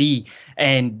to see?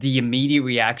 And the immediate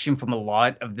reaction from a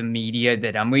lot of the media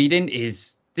that I'm reading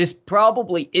is this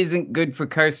probably isn't good for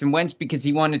Carson Wentz because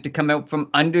he wanted to come out from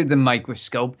under the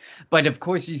microscope. But of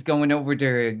course, he's going over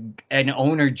to an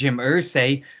owner, Jim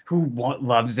Irsay, who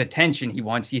loves attention. He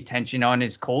wants the attention on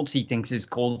his Colts. He thinks his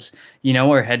Colts,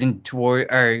 are heading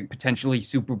are potentially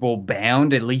Super Bowl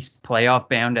bound, at least playoff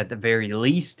bound at the very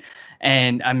least.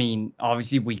 And I mean,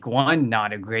 obviously, week one,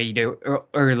 not a great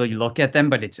early look at them,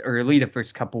 but it's early. The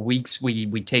first couple weeks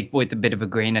we take with a bit of a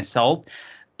grain of salt.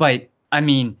 But I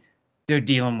mean, they're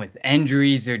dealing with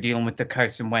injuries, they're dealing with the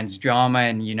Carson Wentz drama,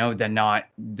 and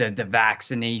the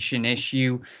vaccination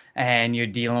issue, and you're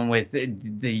dealing with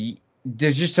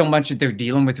there's just so much that they're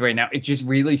dealing with right now. It just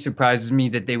really surprises me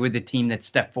that they were the team that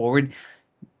stepped forward.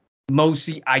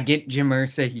 Mostly, I get Jim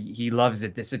Irsay. He loves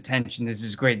it. This attention. This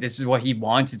is great. This is what he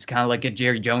wants. It's kind of like a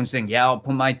Jerry Jones thing. Yeah, I'll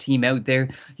put my team out there.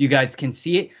 You guys can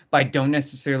see it, but I don't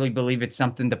necessarily believe it's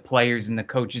something the players and the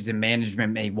coaches and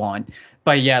management may want.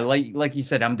 But yeah, like you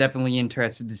said, I'm definitely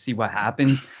interested to see what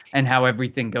happens and how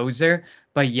everything goes there.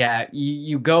 But yeah,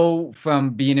 you go from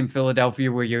being in Philadelphia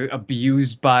where you're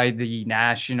abused by the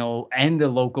national and the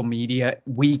local media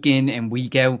week in and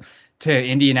week out to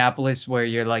Indianapolis where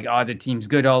you're like, oh, the team's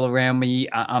good all around me.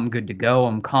 I'm good to go.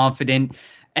 I'm confident.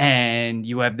 And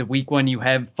you have the week one you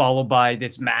have followed by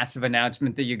this massive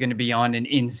announcement that you're going to be on an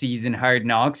in-season Hard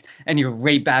Knocks, and you're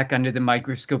right back under the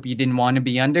microscope you didn't want to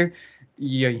be under.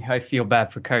 Yeah, I feel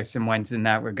bad for Carson Wentz in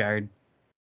that regard.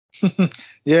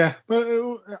 Yeah, but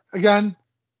again,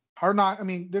 Hard Knock. I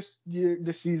mean, this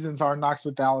season's Hard Knocks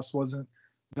with Dallas wasn't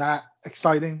that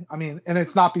exciting. I mean, and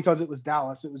it's not because it was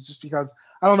Dallas. It was just because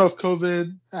I don't know if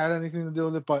COVID had anything to do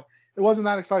with it, but it wasn't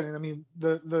that exciting. I mean,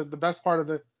 the best part of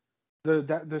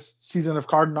this season of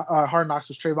Hard Knocks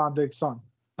was Trayvon Diggs' son.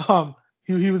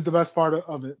 He was the best part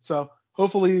of it. So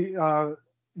hopefully the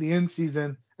in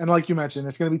season, and like you mentioned,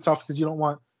 it's going to be tough because you don't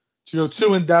want to go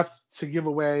too in depth to give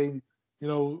away,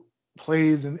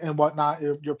 plays and whatnot.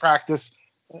 Your practice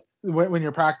when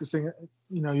you're practicing,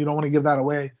 you don't want to give that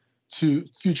away to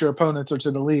future opponents or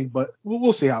to the league, but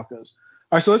we'll see how it goes.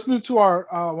 All right, so let's move to our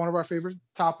one of our favorite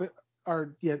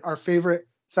our favorite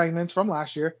segments from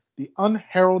last year, the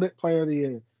unheralded player of the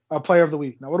year, player of the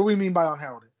week. Now, what do we mean by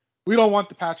unheralded? We don't want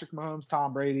the Patrick Mahomes,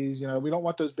 Tom Brady's, we don't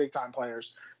want those big time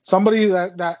players. Somebody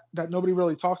that nobody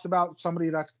really talks about, somebody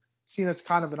that's seen as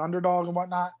kind of an underdog and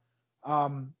whatnot.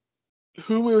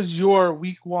 Who is your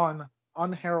week one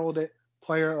unheralded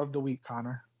player of the week,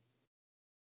 Connor?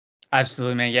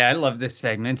 Absolutely, man. Yeah, I love this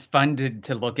segment. It's fun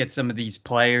to look at some of these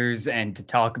players and to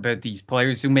talk about these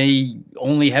players who may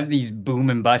only have these boom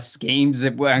and bust games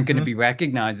that aren't going to be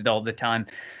recognized all the time.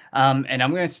 And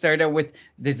I'm going to start out with,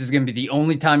 this is going to be the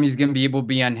only time he's going to be able to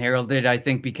be unheralded, I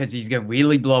think, because he's going to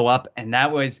really blow up. And that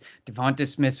was Devonta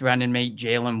Smith's running mate,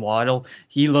 Jalen Waddle.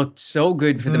 He looked so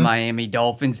good for the Miami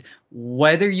Dolphins.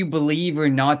 Whether you believe or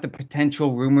not the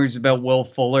potential rumors about Will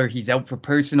Fuller, he's out for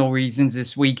personal reasons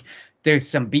this week. There's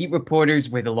some beat reporters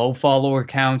with low follower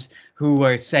counts who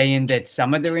are saying that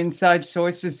some of their inside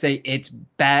sources say it's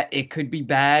bad, it could be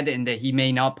bad, and that he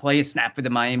may not play a snap for the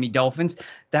Miami Dolphins.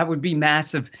 That would be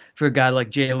massive for a guy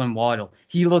like Jalen Waddle.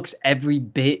 He looks every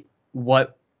bit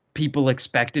what people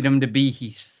expected him to be.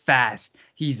 He's fast.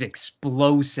 He's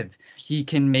explosive. He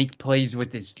can make plays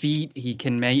with his feet. He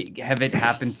can have it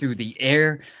happen through the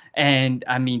air. And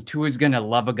I mean, Tua's going to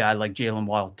love a guy like Jalen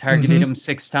Waddle. Targeted him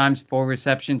 6 times, 4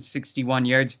 receptions, 61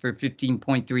 yards for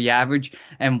 15.3 average,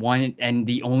 and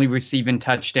the only receiving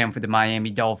touchdown for the Miami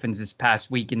Dolphins this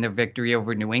past week in their victory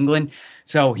over New England.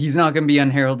 So he's not going to be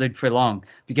unheralded for long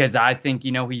because I think,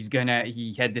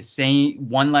 he had the same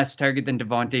one less target than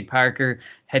Devontae Parker,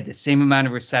 had the same amount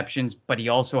of receptions, but he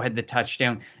also had the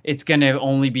touchdown. It's going to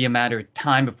only be a matter of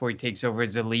time before he takes over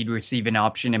as a lead receiving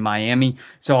option in Miami.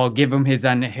 So I'll give him his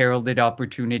unheralded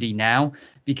opportunity now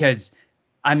because,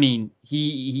 I mean,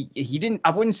 he didn't,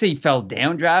 I wouldn't say he fell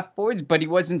down draft boards, but he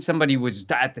wasn't somebody who was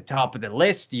at the top of the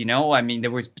list, I mean,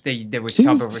 there was talk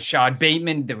of Rashad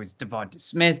Bateman, there was Devonta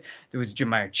Smith, there was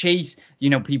Ja'Marr Chase,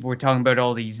 people were talking about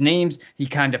all these names. He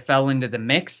kind of fell into the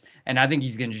mix, and I think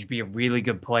he's going to just be a really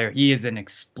good player. He is an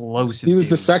explosive He was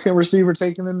the second receiver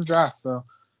taken in the draft, so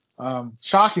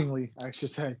shockingly, I should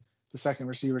say, the second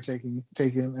receiver taken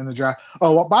in the draft.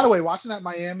 Oh, by the way, watching that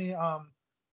Miami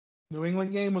New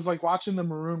England game was like watching the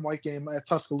maroon white game at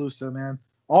Tuscaloosa, man.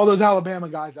 All those Alabama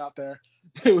guys out there.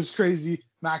 It was crazy.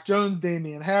 Mac Jones,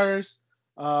 Damian Harris,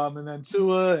 and then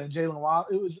Tua and Jalen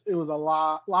Waddle. It was a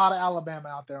lot of Alabama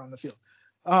out there on the field.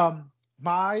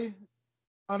 My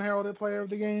unheralded player of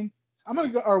the game, I'm gonna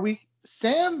go our week.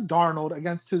 Sam Darnold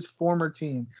against his former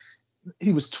team.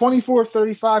 He was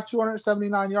 24-35,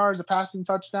 279 yards, a passing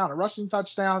touchdown, a rushing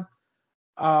touchdown.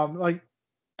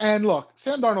 And look,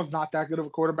 Sam Darnold's not that good of a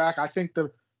quarterback. I think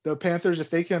the Panthers, if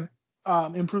they can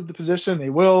improve the position, they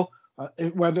will.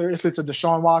 Whether if it's a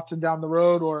Deshaun Watson down the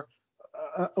road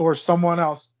or someone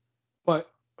else. But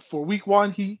for Week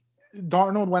 1,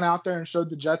 Darnold went out there and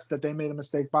showed the Jets that they made a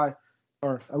mistake by,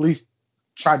 or at least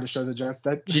tried to show the Jets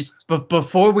that. But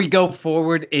before we go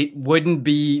forward, it wouldn't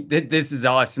be. This is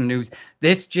awesome news.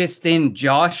 This just in: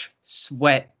 Josh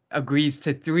Sweat agrees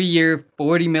to 3-year,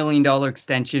 $40 million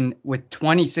extension with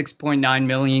 $26.9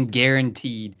 million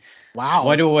guaranteed. Wow.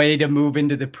 What a way to move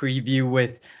into the preview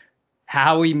with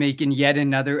Howie making yet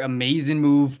another amazing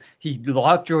move. He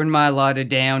locked Jordan Mailata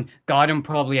down, got him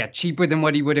probably at cheaper than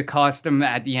what he would have cost him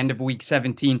at the end of Week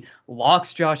 17,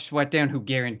 locks Josh Sweat down, who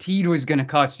guaranteed was going to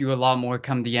cost you a lot more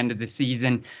come the end of the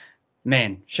season.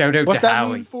 Man, shout out to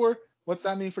Howie. What's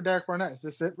that mean for Derek Barnett? Is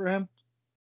this it for him?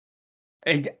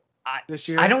 This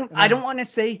year? I don't want to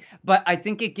say, but I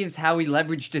think it gives Howie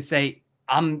leverage to say,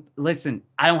 listen,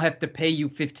 I don't have to pay you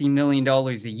 $15 million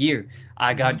a year.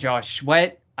 I got Josh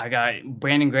Sweat. I got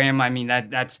Brandon Graham. I mean,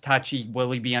 that's touchy.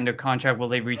 Will he be under contract? Will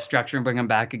they restructure and bring him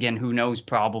back again? Who knows?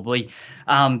 Probably.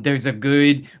 There's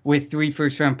with 3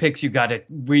 first-round picks, you got a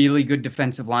really good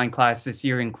defensive line class this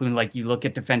year, including, like, you look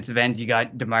at defensive ends, you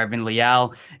got DeMarvin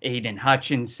Leal, Aiden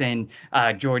Hutchinson,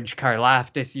 George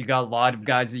Karlaftis. You got a lot of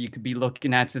guys that you could be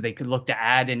looking at, so they could look to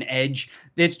add an edge.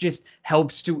 This just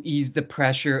helps to ease the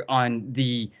pressure on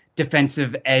the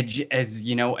defensive edge as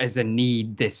a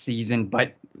need this season.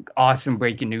 But awesome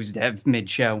breaking news to have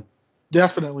mid-show.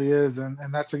 Definitely is, and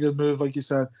that's a good move, like you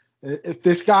said. If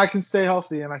this guy can stay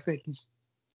healthy, and I think he's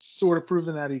sort of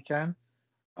proven that he can,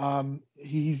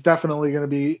 he's definitely going to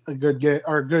be a good get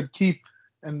or a good keep.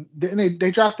 And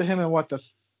they drafted him in the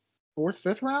 4th,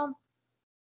 5th round,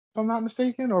 if I'm not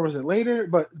mistaken, or was it later?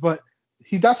 But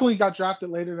he definitely got drafted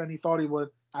later than he thought he would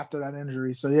after that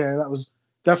injury. So yeah, that was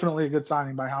definitely a good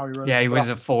signing by Howie Roseman. Yeah, he was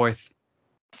a 4th.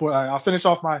 I'll finish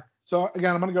off So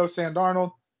again, I'm going to go Sam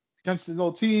Darnold against his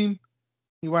old team.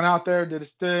 He went out there, did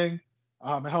his thing.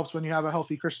 It helps when you have a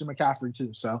healthy Christian McCaffrey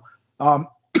too. So,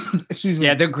 excuse me.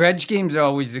 Yeah, the grudge games are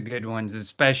always the good ones,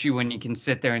 especially when you can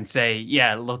sit there and say,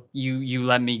 "Yeah, look, you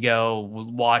let me go.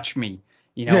 Watch me.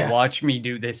 Watch me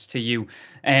do this to you."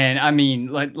 And I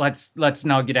mean, let's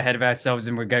not get ahead of ourselves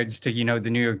in regards to the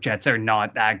New York Jets are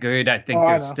not that good. I think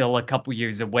they're still a couple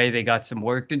years away. They got some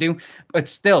work to do, but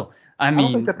still. I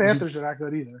don't think the Panthers are that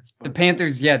good either. But. The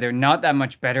Panthers, yeah, they're not that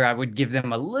much better. I would give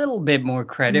them a little bit more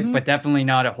credit, but definitely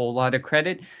not a whole lot of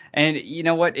credit. And you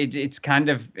know what? It's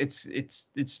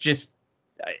just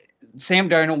Sam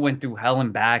Darnold went through hell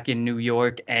and back in New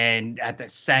York and at the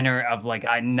center of like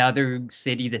another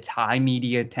city that's high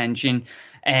media attention.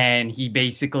 And he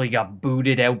basically got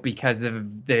booted out because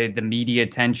of the media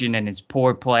attention and his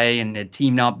poor play and the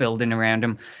team not building around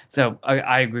him. So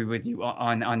I agree with you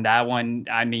on that one.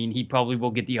 I mean, he probably will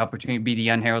get the opportunity to be the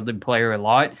unheralded player a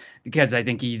lot because I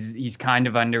think he's kind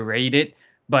of underrated,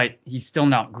 but he's still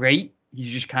not great.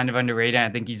 He's just kind of underrated. I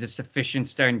think he's a sufficient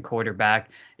starting quarterback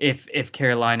if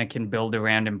Carolina can build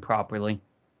around him properly.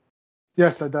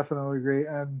 Yes, I definitely agree.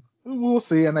 And we'll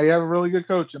see. And they have a really good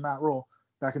coach in Matt Rule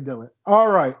that can do it. All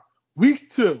right. Week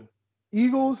 2,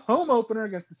 Eagles home opener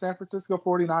against the San Francisco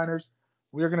 49ers.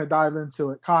 We're going to dive into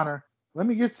it. Connor, let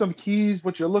me get some keys,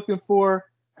 what you're looking for,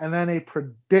 and then a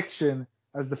prediction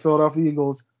as the Philadelphia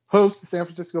Eagles host the San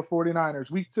Francisco 49ers.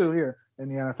 Week 2 here in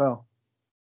the NFL.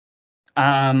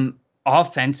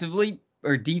 Offensively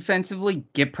or defensively,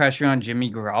 get pressure on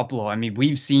Jimmy Garoppolo. I mean,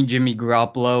 we've seen Jimmy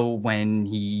Garoppolo when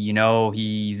he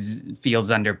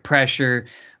feels under pressure,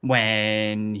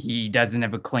 when he doesn't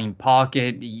have a clean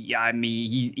pocket.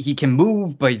 He can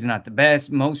move, but he's not the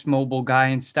most mobile guy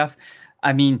and stuff.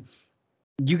 I mean,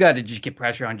 you got to just get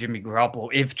pressure on Jimmy Garoppolo.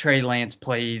 If Trey Lance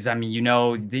plays, I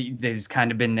mean, there's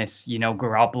kind of been this,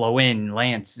 Garoppolo in,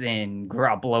 Lance in,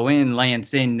 Garoppolo in,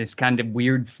 Lance in, this kind of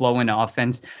weird flowing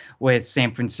offense with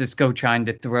San Francisco trying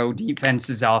to throw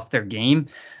defenses off their game.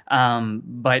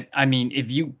 But I mean,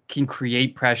 if you can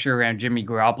create pressure around Jimmy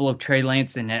Garoppolo, Trey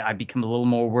Lance, then I become a little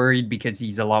more worried because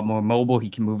he's a lot more mobile. He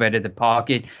can move out of the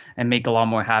pocket and make a lot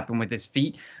more happen with his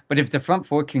feet. But if the front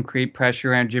four can create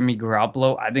pressure around Jimmy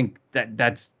Garoppolo, I think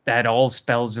that all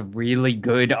spells a really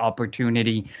good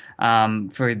opportunity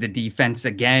for the defense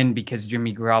again, because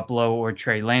Jimmy Garoppolo or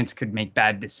Trey Lance could make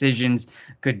bad decisions,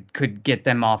 could get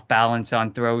them off balance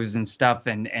on throws and stuff,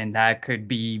 and that could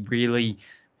be really,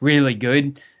 really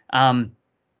good.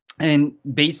 And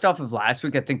based off of last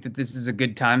week, I think that this is a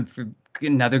good time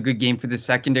another good game for the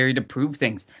secondary to prove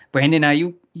things. Brandon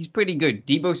Ayuk, he's pretty good.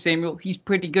 Deebo Samuel, he's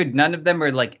pretty good. None of them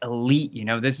are like elite.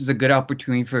 This is a good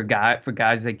opportunity for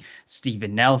guys like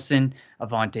Steven Nelson,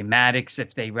 Avonte Maddox,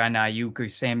 if they run Ayuk or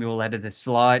Samuel out of the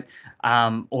slot,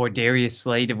 or Darius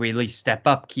Slay to really step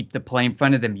up, keep the play in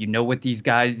front of them. You know what these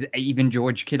guys, even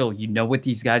George Kittle, you know what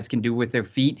these guys can do with their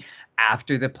feet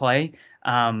after the play.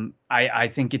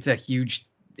 I think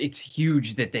it's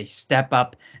huge that they step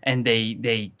up and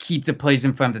they keep the plays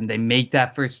in front of them. They make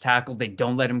that first tackle. They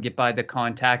don't let them get by the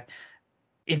contact.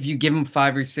 If you give them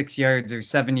 5 or 6 yards or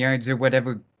 7 yards or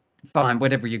whatever, fine,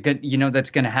 whatever. You're good.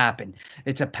 That's going to happen.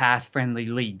 It's a pass-friendly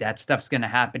league. That stuff's going to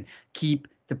happen. Keep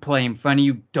the play in front of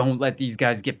you. Don't let these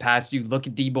guys get past you. Look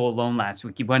at Deebo alone last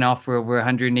week. He went off for over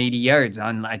 180 yards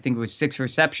on, I think it was 6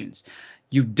 receptions.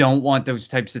 You don't want those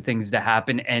types of things to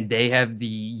happen, and they have the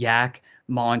yak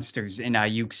monsters in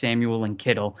Ayuk, Samuel, and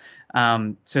Kittle.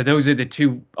 So those are the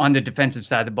two on the defensive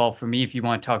side of the ball for me, if you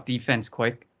want to talk defense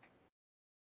quick.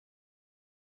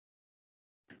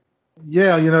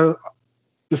 Yeah,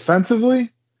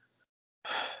 defensively,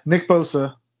 Nick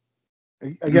Bosa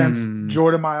against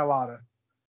Jordan Mailata.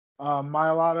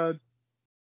 Mailata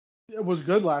was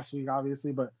good last week,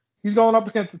 obviously, but he's going up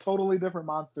against a totally different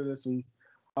monster this week.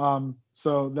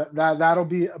 So that'll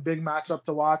be a big matchup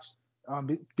to watch.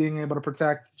 Being able to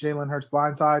protect Jalen Hurts'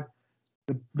 blindside.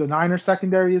 The Niners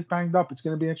secondary is banged up. It's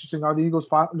going to be interesting. Are the Eagles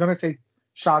going to take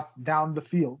shots down the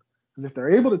field? Because if they're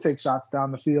able to take shots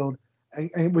down the field,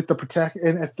 and with the protect,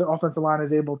 and if the offensive line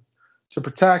is able to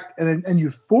protect, and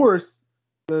you force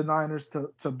the Niners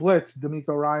to blitz,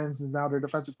 D'Amico Ryans is now their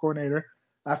defensive coordinator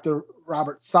after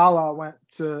Robert Saleh went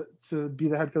to be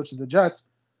the head coach of the Jets.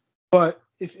 But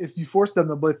if you force them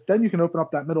to blitz, then you can open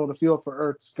up that middle of the field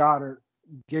for Ertz, Goddard,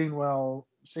 Gainwell,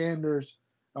 Sanders,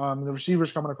 the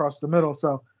receivers coming across the middle.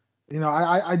 So,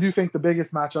 I do think the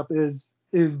biggest matchup is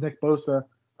Nick Bosa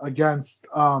against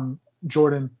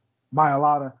Jordan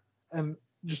Mailata. And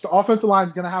just the offensive line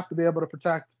is going to have to be able to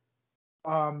protect.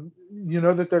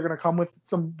 That they're going to come with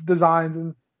some designs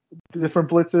and different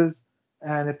blitzes.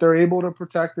 And if they're able to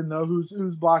protect and know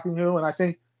who's blocking who, and I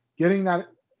think getting that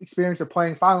experience of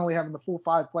finally having the full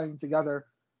 5 playing together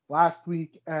last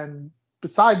week, and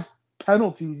besides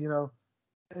penalties,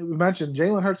 we mentioned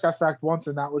Jalen Hurts got sacked once,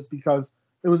 and that was because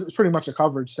it was pretty much a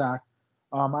coverage sack.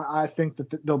 I think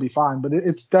that they'll be fine, but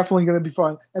it's definitely going to be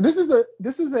fun. And this is a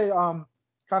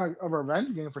kind of a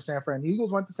revenge game for San Fran. The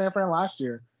Eagles went to San Fran last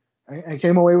year and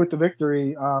came away with the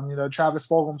victory. Travis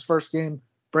Fulgham's first game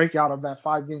breakout of that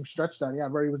 5-game stretch that he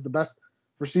had, where he was the best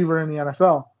receiver in the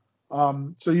NFL.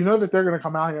 So that they're going to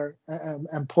come out here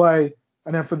and play.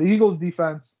 And then for the Eagles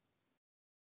defense,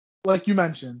 like you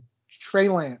mentioned, Trey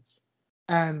Lance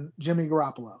and Jimmy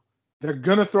Garoppolo, they're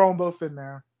going to throw them both in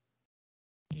there.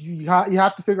 You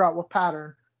have to figure out what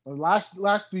pattern.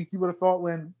 Last week, you would have thought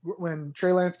when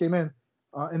Trey Lance came in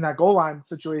that goal line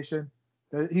situation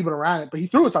that he would have ran it, but he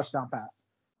threw a touchdown pass.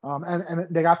 And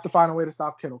they have to find a way to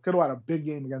stop Kittle. Kittle had a big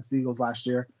game against the Eagles last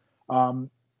year.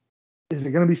 Is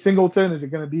it going to be Singleton? Is it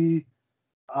going to be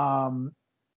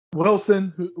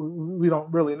Wilson? Who we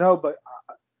don't really know, but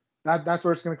that's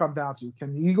where it's going to come down to.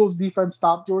 Can the Eagles defense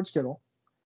stop George Kittle?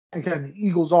 And can the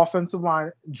Eagles offensive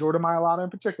line, Jordan Mailata in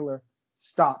particular,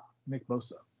 stop Nick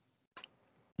Bosa?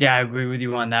 Yeah, I agree with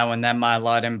you on that one. That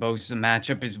Mailata and Bosa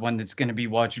matchup is one that's going to be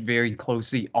watched very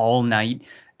closely all night,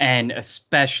 and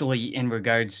especially in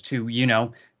regards to,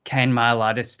 can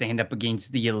Mailata stand up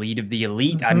against the elite of the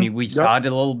elite? Mm-hmm. I mean, we saw it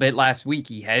a little bit last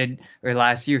week.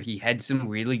 Last year, he had some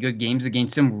really good games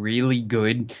against some really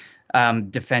good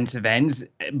defensive ends.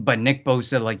 But Nick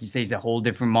Bosa, like you say, is a whole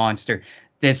different monster.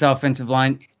 This offensive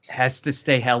line has to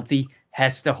stay healthy,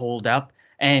 has to hold up.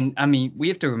 And, I mean, we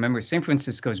have to remember San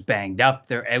Francisco's banged up.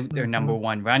 They're out their number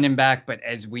one running back. But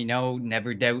as we know,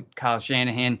 never doubt Kyle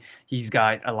Shanahan. He's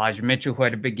got Elijah Mitchell, who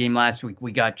had a big game last week.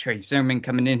 We got Trey Sermon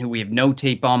coming in, who we have no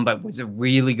tape on, but was a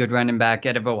really good running back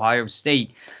out of Ohio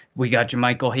State. We got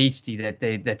JaMycal Hasty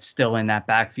that's still in that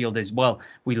backfield as well.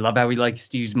 We love how he likes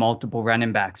to use multiple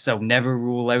running backs. So never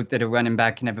rule out that a running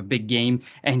back can have a big game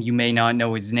and you may not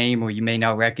know his name or you may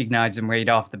not recognize him right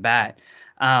off the bat.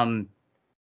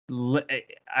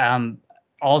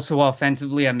 Also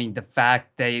offensively, I mean, the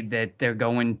fact that they're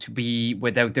going to be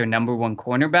without their number one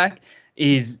cornerback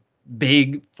is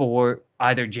big for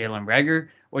either Jalen Reagor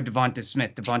or Devonta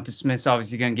Smith. Devonta Smith's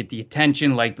obviously going to get the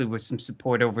attention, likely with some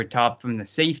support over top from the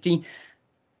safety.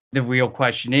 The real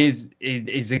question is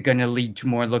it going to lead to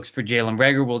more looks for Jalen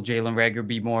Reagor? Will Jalen Reagor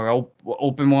be more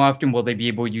open more often? Will they be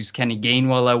able to use Kenny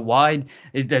Gainwell out wide?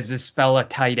 Does this spell a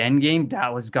tight end game?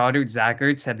 Dallas Goedert, Zach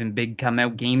Ertz having big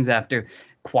come-out games after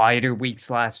quieter weeks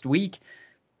last week.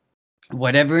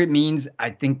 whatever it means,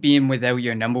 I think being without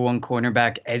your number one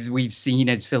cornerback, as we've seen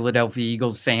as Philadelphia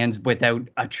Eagles fans, without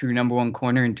a true number one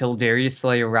corner until Darius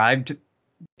Slay arrived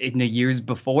in the years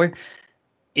before,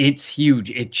 it's huge.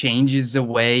 It changes the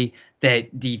way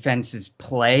that defenses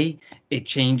play. It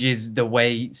changes the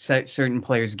way certain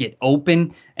players get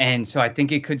open. And so I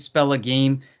think it could spell a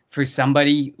game for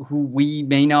somebody who we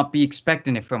may not be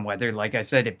expecting it from, whether, like I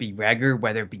said, it be Reagor,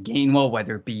 whether it be Gainwell,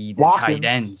 whether it be the tight Watkins.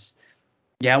 ends.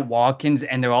 Yeah, Watkins,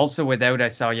 and they're also without, I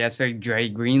saw yesterday, Dre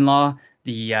Greenlaw,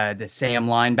 the Sam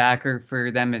linebacker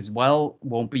for them as well,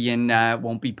 won't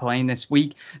be playing this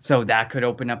week. So that could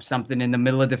open up something in the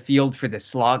middle of the field for the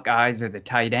slot guys or the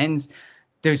tight ends.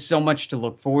 There's so much to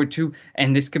look forward to,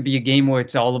 and this could be a game where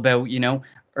it's all about,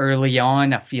 early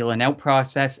on a feeling out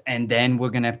process, and then we're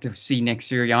gonna have to see Nick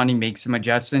Sirianni make some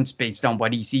adjustments based on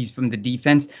what he sees from the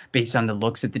defense, based on the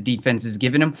looks that the defense is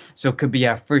giving him. So it could be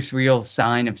our first real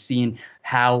sign of seeing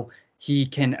how he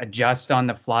can adjust on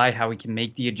the fly, how he can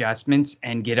make the adjustments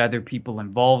and get other people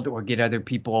involved or get other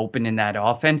people open in that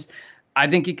offense. I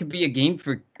think it could be a game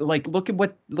for, like, look at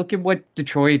what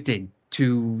Detroit did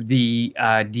to the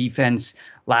defense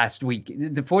last week.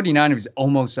 The 49ers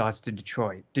almost lost to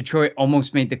Detroit. Detroit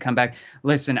almost made the comeback.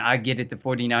 Listen, I get it. The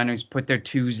 49ers put their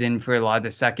twos in for a lot of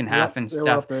the second half and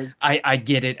stuff. I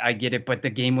get it. But the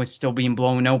game was still being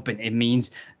blown open. It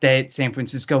means that San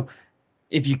Francisco,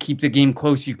 if you keep the game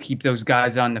close, you keep those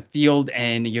guys on the field,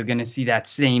 and you're going to see that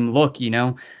same look.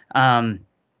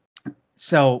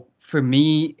 So for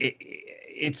me,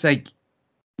 it's like,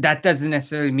 that doesn't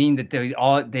necessarily mean that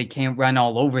they can't run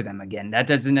all over them again. That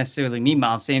doesn't necessarily mean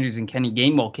Miles Sanders and Kenny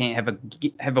Gainwell can't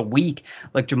have a week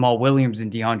like Jamal Williams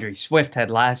and DeAndre Swift had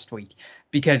last week,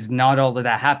 because not all of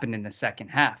that happened in the second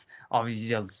half.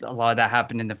 Obviously, a lot of that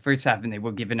happened in the first half, and they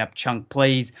were giving up chunk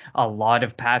plays, a lot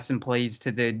of passing plays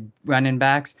to the running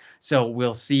backs. So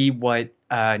we'll see what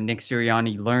Nick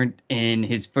Sirianni learned in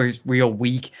his first real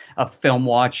week of film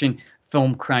watching,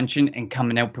 film crunching, and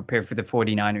coming out prepared for the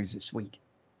 49ers this week.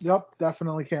 Yep,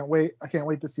 definitely can't wait. I can't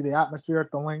wait to see the atmosphere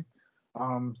at the Link,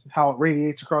 how it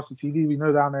radiates across the TV. We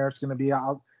know down there it's going to be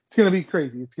out. It's going to be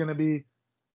crazy. It's going to be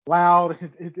loud.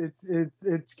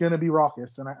 It's going to be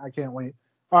raucous, and I can't wait.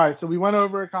 All right, so we went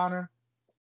over it, Connor.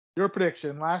 Your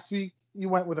prediction last week, you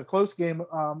went with a close game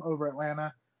over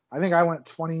Atlanta. I think I went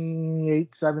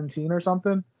 28-17 or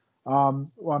something. Well,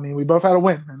 I mean, we both had a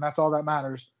win, and that's all that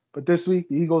matters. But this week,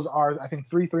 the Eagles are, I think,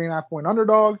 3.5 point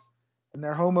underdogs in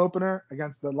their home opener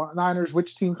against the Niners.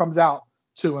 Which team comes out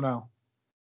 2-0?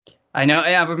 I know.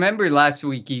 I remember last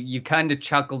week you kind of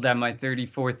chuckled at my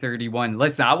 34-31.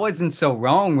 Listen, I wasn't so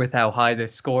wrong with how high the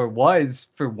score was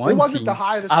for one team. It wasn't the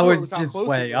highest score. I was just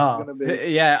way off.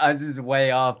 Yeah, I was just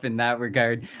way off in that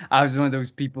regard. I was one of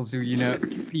those people who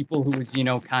was,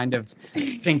 kind of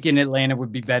thinking Atlanta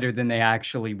would be better than they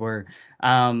actually were.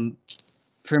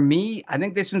 For me, I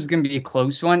think this one's going to be a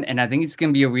close one, and I think it's going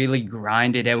to be a really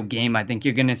grinded out game. I think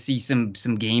you're going to see some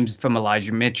games from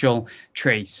Elijah Mitchell,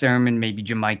 Trey Sermon, maybe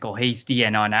JaMycal Hasty,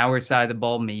 and on our side of the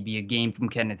ball, maybe a game from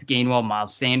Kenneth Gainwell,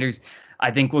 Miles Sanders.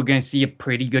 I think we're going to see a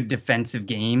pretty good defensive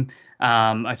game,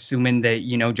 assuming that,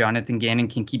 Jonathan Gannon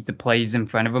can keep the plays in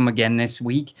front of him again this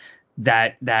week.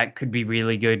 That could be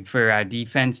really good for our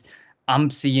defense. I'm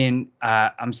seeing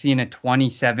a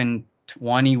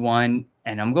 27-21,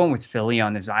 and I'm going with Philly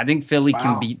on this. I think Philly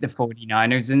can beat the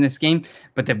 49ers in this game,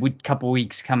 but the couple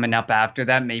weeks coming up after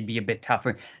that may be a bit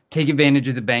tougher. Take advantage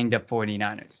of the banged up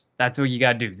 49ers. That's what you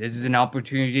got to do. This is an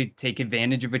opportunity to take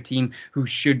advantage of a team who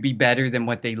should be better than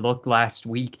what they looked last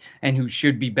week, and who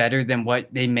should be better than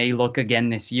what they may look again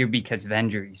this year because of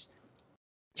injuries.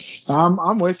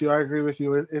 I'm with you. I agree with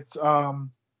you. It's the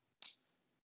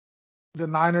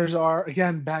Niners are,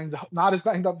 again, banged up, not as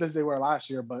banged up as they were last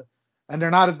year, and they're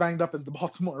not as banged up as the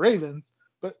Baltimore Ravens,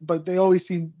 but they always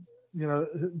seem,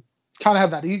 kind of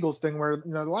have that Eagles thing where,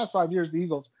 the last 5 years, the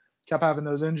Eagles kept having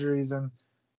those injuries, and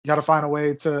you got to find a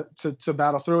way to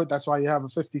battle through it. That's why you have a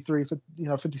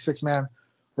 56 man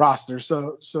roster.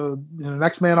 So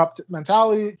next man up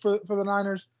mentality for the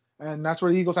Niners. And that's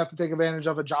where the Eagles have to take advantage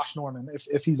of a Josh Norman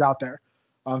if he's out there.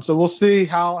 So we'll see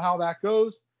how that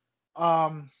goes. I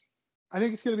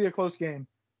think it's going to be a close game.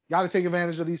 You got to take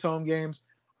advantage of these home games.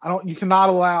 You cannot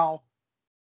allow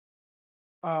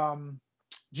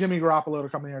Jimmy Garoppolo to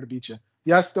come in here to beat you.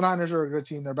 Yes, the Niners are a good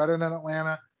team. They're better than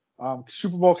Atlanta.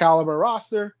 Super Bowl caliber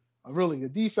roster, a really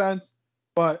good defense.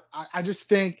 But I just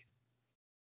think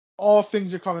all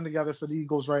things are coming together for the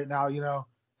Eagles right now.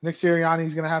 Nick Sirianni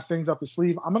is going to have things up his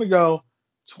sleeve. I'm going to go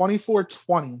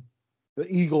 24-20, the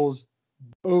Eagles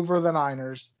over the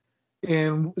Niners.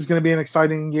 And it's going to be an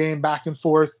exciting game, back and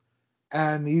forth.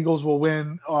 and the Eagles will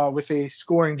win with a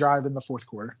scoring drive in the fourth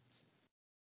quarter.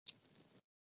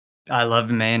 I love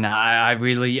it, man. I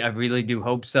really do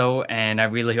hope so, and I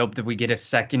really hope that we get a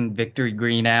second Victory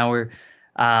Green Hour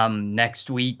next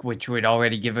week, which would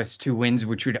already give us 2 wins,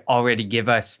 which would already give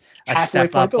us a Halfway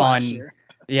step point up to last on. year.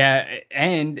 Yeah,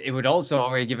 and it would also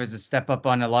already give us a step up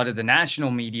on a lot of the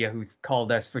national media who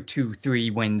called us for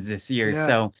 2-3 wins this year. Yeah.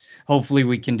 So hopefully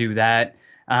we can do that.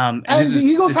 And the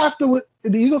Eagles have to win.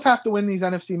 The Eagles have to win these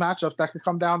NFC matchups. That could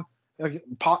come down.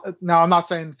 Now, I'm not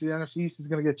saying the NFC East is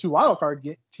going to get 2 wild card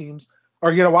teams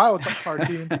or get a wild card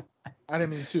team. I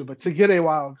didn't mean to, but to get a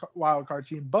wild card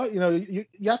team. But you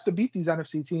have to beat these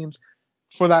NFC teams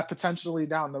for that potentially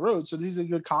down the road. So these are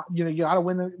good. You got to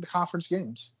win the conference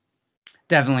games.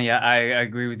 Definitely, I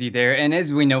agree with you there. And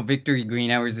as we know, Victory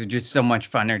Green Hours are just so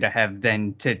much funner to have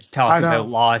than to talk about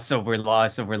loss over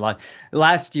loss over loss.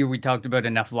 Last year, we talked about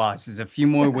enough losses. A few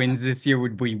more wins this year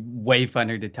would be way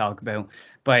funner to talk about.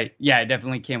 But yeah, I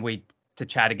definitely can't wait to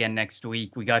chat again next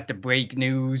week. We got to break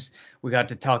news. We got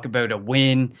to talk about a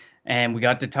win. And we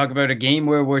got to talk about a game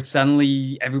where we're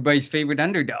suddenly everybody's favorite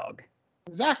underdog.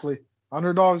 Exactly.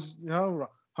 Underdogs,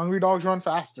 hungry dogs run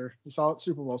faster. We saw it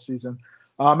Super Bowl season.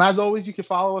 As always, you can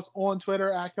follow us on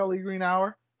Twitter at Kelly Green Hour.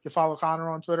 You can follow Connor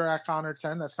on Twitter at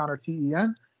Connor10. That's Connor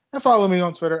TEN. And follow me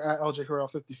on Twitter at LJ Corral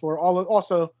 54.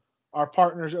 Also, our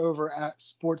partners over at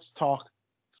Sports Talk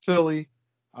Philly.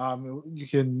 You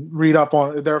can read up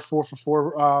on their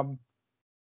 4for4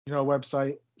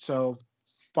 website. So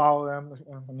follow them.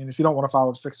 I mean, if you don't want to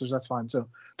follow the Sixers, that's fine too.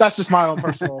 That's just my own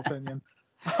personal opinion.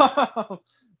 But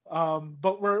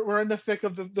we're in the thick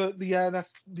of the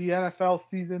NFL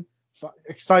season.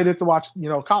 Excited to watch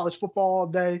college football all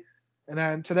day, and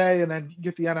then today, and then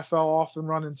get the NFL off and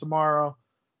running tomorrow.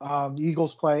 The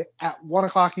Eagles play at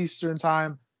 1:00 Eastern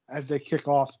time as they kick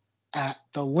off at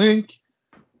the Link.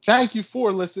 Thank you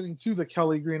for listening to the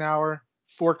Kelly Green Hour.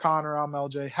 For Connor, I'm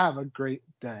LJ. Have a great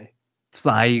day.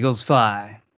 Fly, Eagles,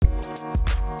 fly.